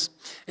done this?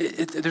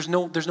 There's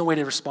no way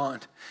to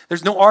respond.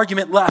 There's no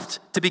argument left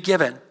to be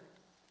given.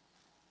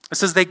 It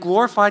says they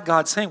glorified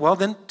God, saying, well,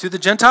 then to the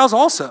Gentiles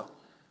also.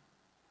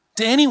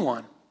 To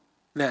anyone,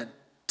 then.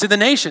 To the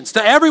nations.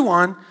 To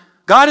everyone,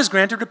 God has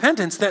granted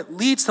repentance that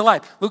leads to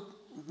life. Look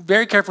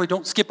very carefully,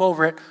 don't skip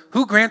over it.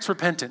 Who grants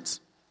repentance?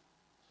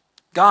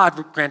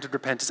 God granted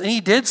repentance. And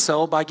He did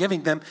so by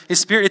giving them His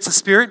Spirit. It's a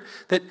Spirit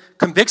that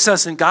convicts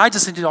us and guides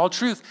us into all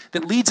truth,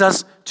 that leads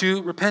us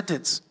to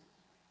repentance.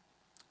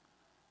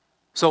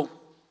 So,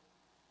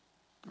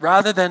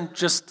 rather than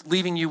just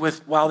leaving you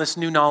with, wow, this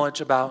new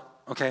knowledge about,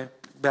 okay,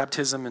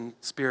 baptism and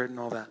Spirit and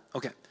all that.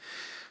 Okay.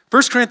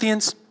 1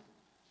 Corinthians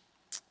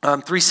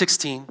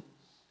 3:16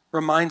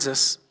 reminds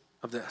us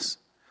of this.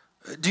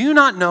 Do you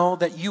not know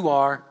that you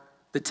are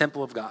the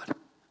temple of God?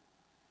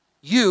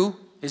 You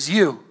is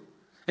you.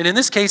 And in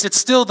this case, it's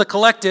still the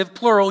collective,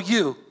 plural,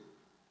 you.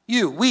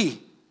 You,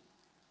 we,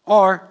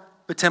 are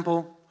the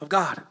temple of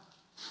God.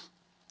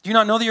 Do you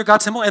not know that you're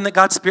God's temple and that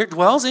God's Spirit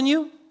dwells in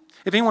you?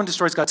 If anyone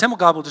destroys God's temple,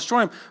 God will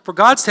destroy him. For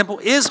God's temple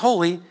is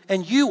holy,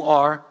 and you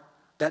are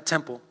that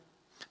temple.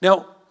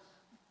 Now,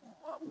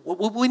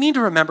 what we need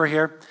to remember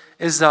here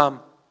is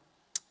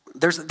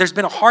there's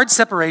been a hard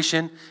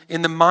separation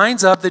in the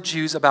minds of the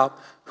Jews about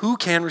who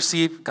can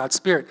receive God's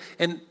Spirit.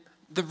 And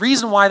the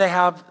reason why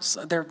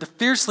they're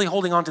fiercely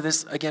holding on to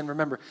this, again,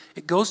 remember,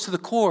 it goes to the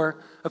core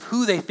of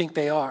who they think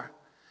they are.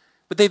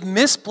 But they've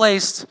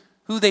misplaced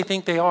who they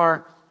think they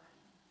are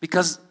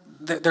because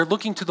they're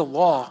looking to the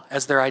law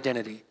as their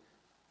identity.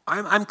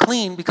 I'm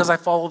clean because I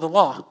follow the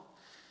law.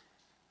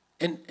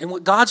 And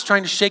what God's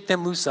trying to shake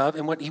them loose of,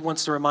 and what he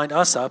wants to remind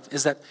us of,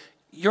 is that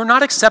you're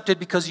not accepted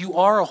because you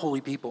are a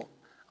holy people.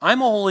 I'm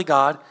a holy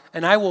God,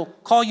 and I will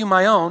call you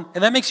my own,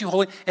 and that makes you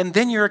holy, and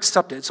then you're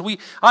accepted. So we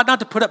ought not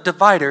to put up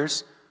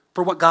dividers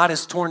for what God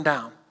has torn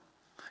down.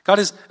 God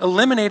has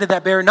eliminated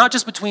that barrier, not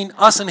just between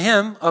us and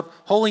him, of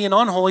holy and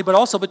unholy, but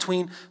also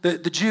between the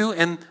Jew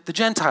and the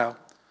Gentile.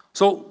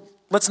 So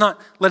let's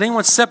not let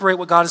anyone separate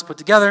what God has put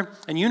together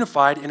and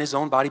unified in his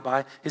own body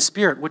by his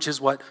Spirit, which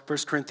is what 1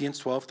 Corinthians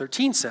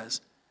 12:13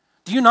 says.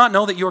 Do you not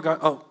know that you are God?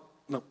 Oh,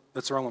 no,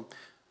 that's the wrong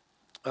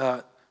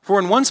one. For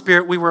in one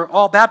Spirit we were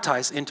all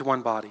baptized into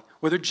one body,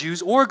 whether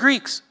Jews or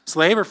Greeks,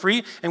 slave or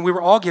free, and we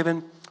were all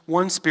given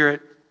one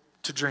Spirit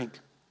to drink.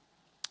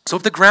 So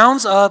if the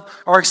grounds of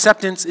our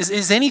acceptance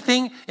is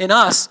anything in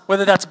us,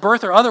 whether that's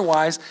birth or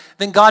otherwise,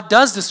 then God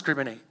does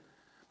discriminate.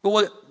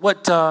 But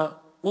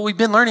what we've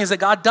been learning is that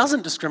God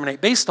doesn't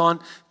discriminate based on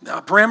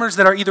parameters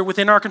that are either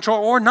within our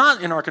control or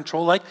not in our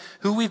control, like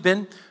who we've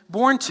been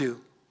born to.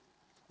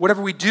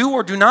 Whatever we do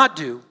or do not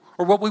do,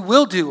 or what we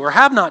will do or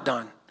have not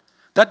done,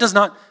 that does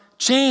not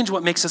change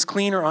what makes us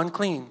clean or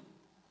unclean.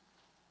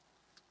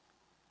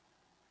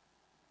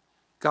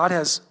 God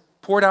has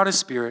poured out his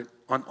Spirit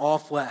on all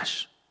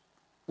flesh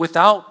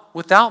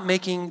without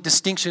making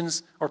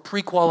distinctions or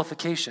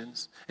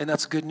pre-qualifications, and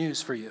that's good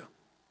news for you.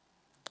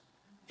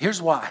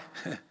 Here's why.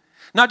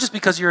 Not just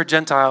because you're a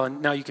Gentile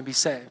and now you can be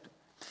saved.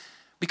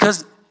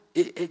 Because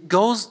it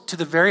goes to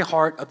the very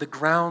heart of the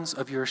grounds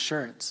of your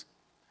assurance.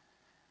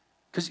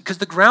 Because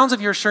the grounds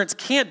of your assurance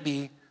can't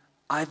be,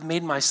 I've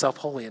made myself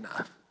holy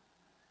enough.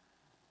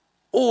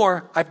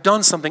 Or I've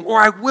done something, or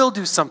I will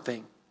do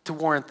something to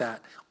warrant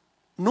that.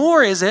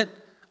 Nor is it,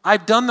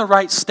 I've done the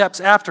right steps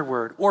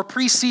afterward or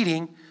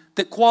preceding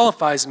that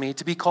qualifies me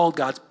to be called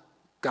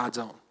God's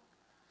own.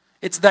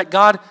 It's that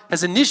God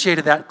has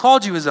initiated that,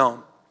 called you his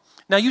own.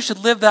 Now you should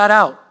live that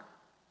out.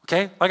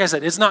 Okay? Like I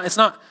said, it's not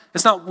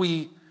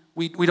we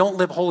don't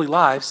live holy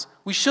lives.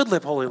 We should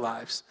live holy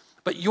lives.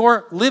 But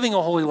your living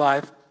a holy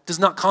life does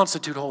not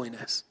constitute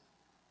holiness.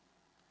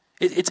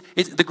 It's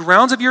the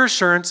grounds of your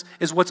assurance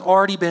is what's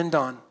already been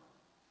done.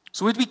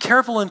 So we'd be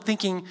careful in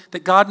thinking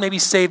that God maybe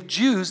saved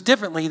Jews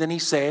differently than he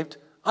saved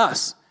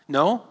us.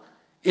 No,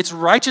 it's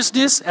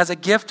righteousness as a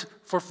gift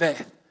for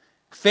faith.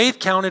 Faith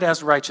counted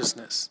as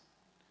righteousness.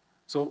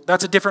 So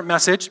that's a different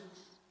message.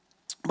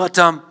 But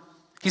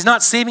he's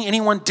not saving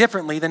anyone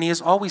differently than he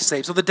has always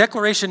saved. So the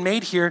declaration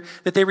made here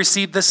that they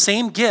received the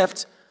same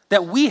gift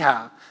that we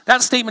have.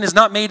 That statement is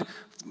not made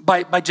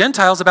by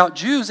Gentiles about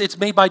Jews. It's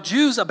made by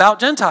Jews about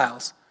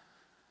Gentiles.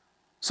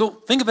 So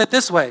think of it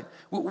this way.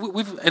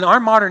 We've in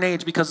our modern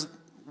age, because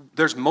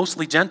there's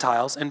mostly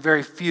Gentiles and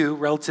very few,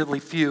 relatively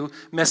few,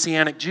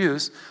 Messianic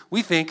Jews,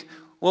 we think,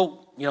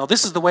 well,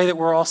 this is the way that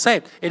we're all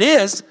saved. It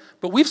is,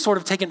 but we've sort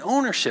of taken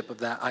ownership of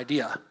that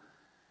idea.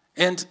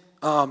 And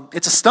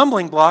it's a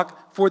stumbling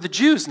block for the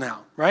Jews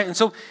now, right? And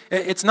so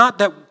it's not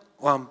that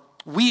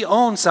we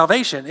own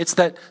salvation. It's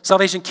that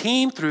salvation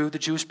came through the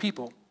Jewish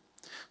people.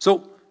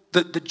 So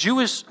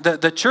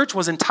the church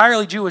was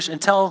entirely Jewish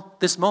until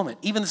this moment.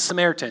 Even the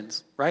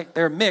Samaritans, right?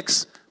 They're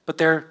mixed, but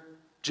they're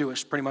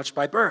Jewish pretty much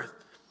by birth.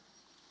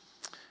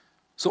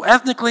 So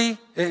ethnically,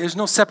 there's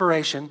no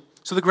separation.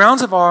 So the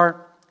grounds of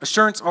our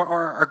assurance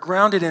are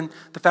grounded in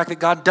the fact that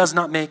God does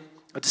not make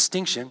a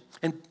distinction.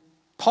 And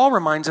Paul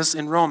reminds us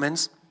in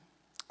Romans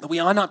that we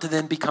ought not to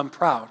then become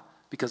proud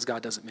because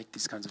God doesn't make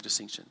these kinds of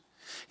distinctions.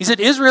 He said,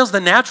 Israel's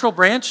the natural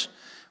branch,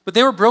 but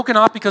they were broken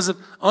off because of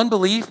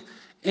unbelief,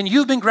 and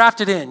you've been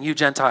grafted in, you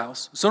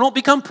Gentiles. So don't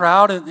become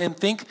proud and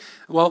think,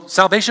 well,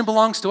 salvation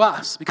belongs to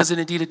us, because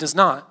indeed it does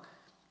not.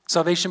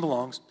 Salvation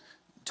belongs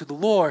to the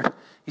Lord.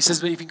 He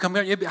says, but if you come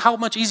here, how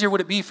much easier would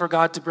it be for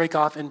God to break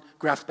off and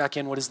graft back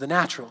in what is the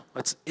natural?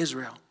 That's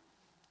Israel.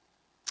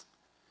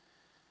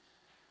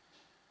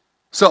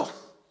 So,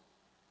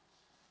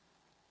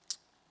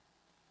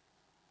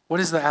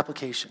 what is the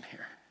application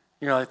here?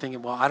 You're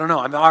thinking, well, I don't know.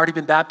 I've already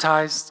been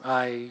baptized.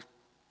 I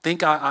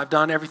think I've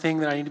done everything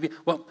that I need to be.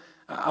 Well,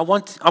 I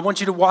want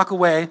you to walk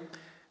away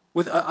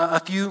with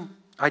a few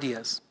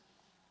ideas.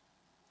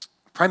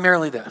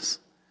 Primarily this.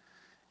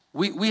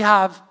 We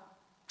have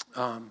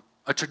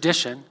a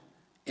tradition,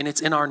 and it's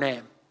in our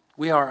name.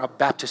 We are a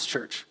Baptist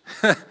church,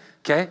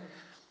 okay?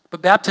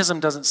 But baptism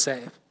doesn't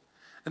save.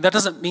 And that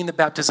doesn't mean that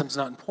baptism is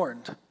not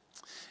important.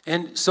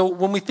 And so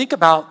when we think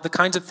about the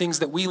kinds of things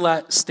that we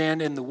let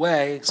stand in the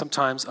way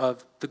sometimes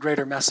of the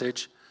greater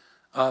message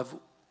of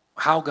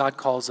how God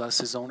calls us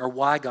his own or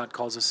why God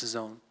calls us his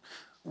own,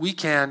 we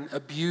can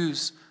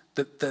abuse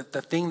the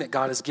thing that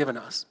God has given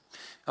us.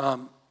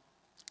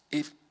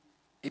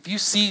 If you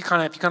see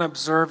if you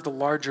observe the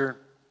larger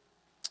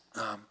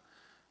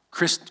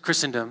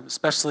Christendom,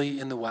 especially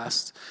in the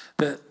West,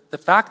 the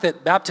fact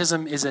that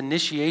baptism is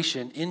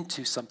initiation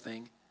into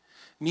something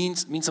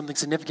means something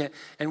significant,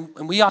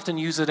 and we often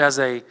use it as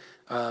a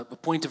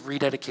point of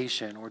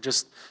rededication or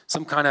just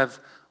some kind of,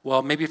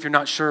 well, maybe if you're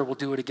not sure, we'll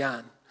do it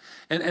again.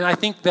 And I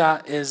think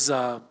that is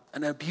an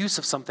abuse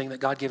of something that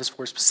God gave us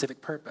for a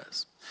specific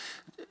purpose.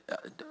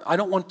 I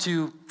don't want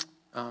to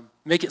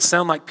make it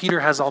sound like Peter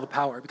has all the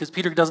power, because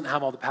Peter doesn't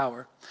have all the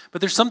power.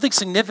 But there's something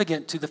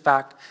significant to the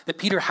fact that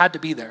Peter had to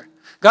be there.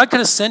 God could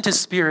have sent his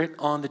Spirit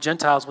on the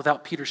Gentiles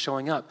without Peter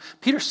showing up.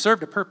 Peter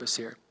served a purpose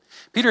here.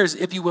 Peter is,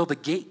 if you will, the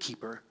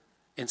gatekeeper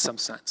in some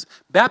sense.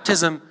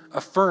 Baptism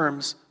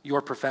affirms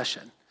your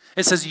profession.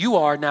 It says you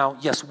are now,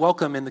 yes,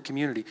 welcome in the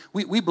community.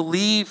 We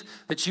believe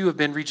that you have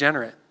been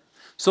regenerate.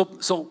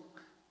 So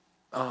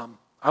I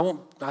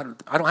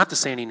don't have to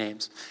say any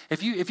names.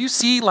 If you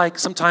see, like,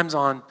 sometimes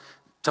on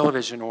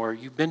television, or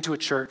you've been to a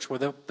church where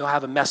they'll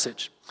have a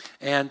message,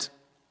 and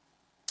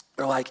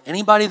they're like,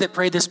 anybody that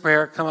prayed this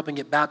prayer, come up and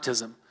get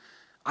baptism.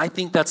 I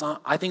think that's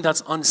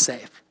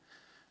unsafe,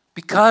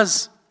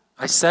 because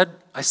I said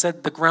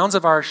the grounds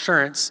of our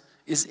assurance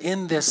is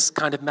in this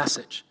kind of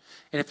message.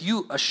 And if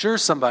you assure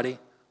somebody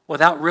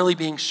without really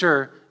being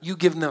sure, you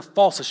give them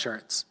false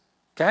assurance.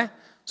 Okay?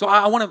 So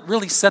I want to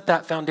really set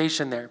that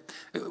foundation there.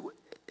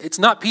 It's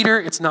not Peter,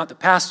 it's not the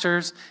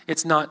pastors,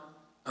 it's not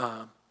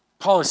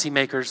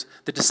policymakers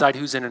that decide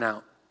who's in and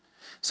out.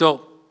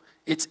 So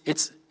it's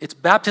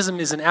baptism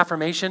is an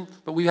affirmation,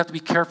 but we have to be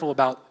careful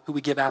about who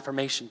we give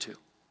affirmation to.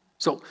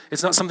 So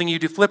it's not something you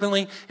do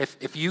flippantly.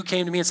 If you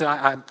came to me and said,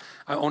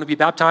 I want to be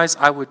baptized,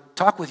 I would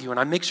talk with you, and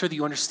I make sure that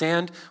you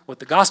understand what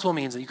the gospel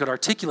means, that you could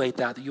articulate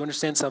that you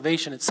understand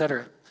salvation,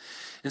 etc.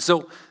 And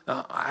so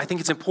I think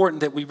it's important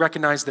that we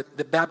recognize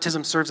that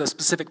baptism serves a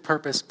specific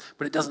purpose,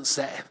 but it doesn't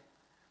save,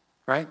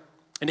 right?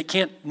 And it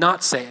can't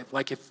not save.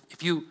 Like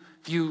if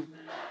you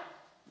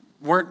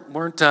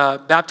weren't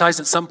baptized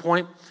at some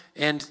point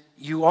and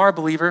you are a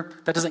believer,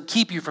 that doesn't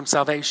keep you from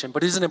salvation,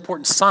 but it is an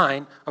important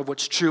sign of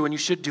what's true, and you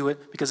should do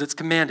it because it's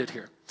commanded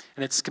here.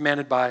 And it's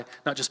commanded by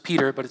not just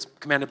Peter, but it's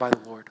commanded by the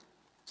Lord.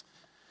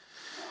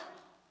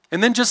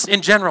 And then just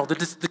in general,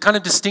 the kind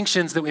of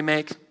distinctions that we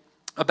make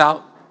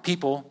about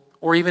people,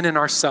 or even in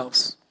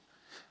ourselves.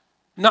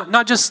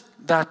 Not just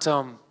that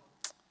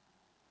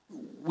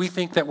we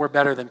think that we're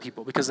better than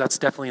people, because that's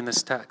definitely in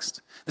this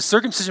text. The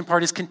circumcision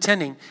party is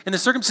contending, and the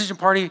circumcision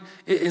party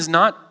is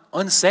not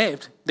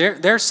unsaved.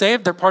 They're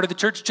saved, they're part of the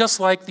church, just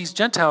like these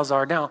Gentiles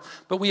are now.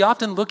 But we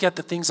often look at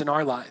the things in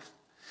our life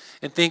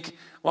and think,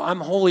 well, I'm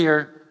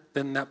holier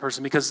than that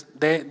person because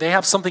they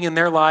have something in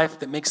their life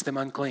that makes them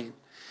unclean.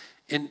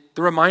 And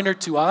the reminder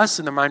to us,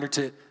 and the reminder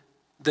to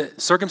the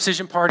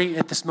circumcision party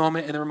at this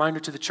moment, and the reminder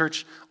to the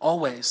church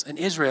always, and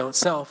Israel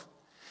itself,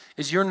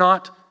 is you're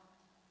not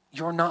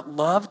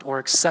loved or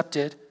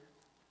accepted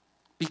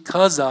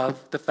because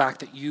of the fact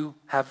that you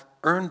have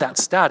earned that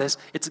status.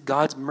 It's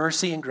God's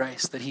mercy and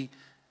grace that he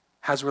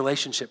has a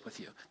relationship with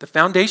you. The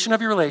foundation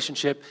of your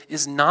relationship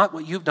is not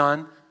what you've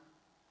done,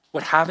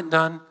 what haven't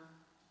done,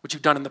 what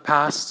you've done in the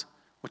past,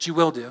 what you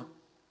will do,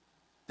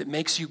 that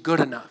makes you good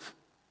enough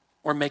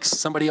or makes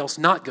somebody else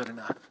not good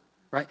enough,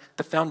 right?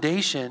 The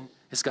foundation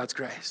is God's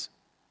grace.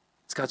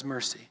 It's God's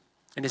mercy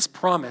and his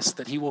promise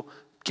that he will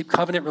keep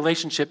covenant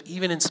relationship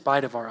even in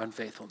spite of our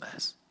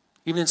unfaithfulness,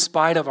 even in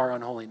spite of our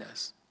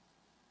unholiness.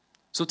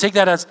 So take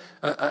that as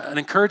an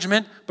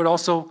encouragement, but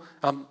also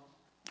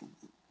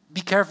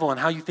be careful on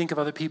how you think of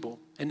other people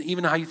and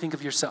even how you think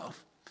of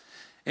yourself.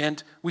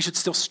 And we should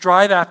still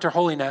strive after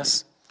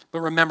holiness, but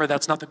remember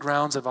that's not the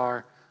grounds of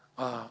our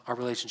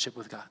relationship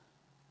with God.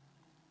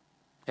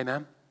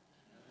 Amen?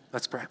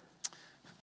 Let's pray.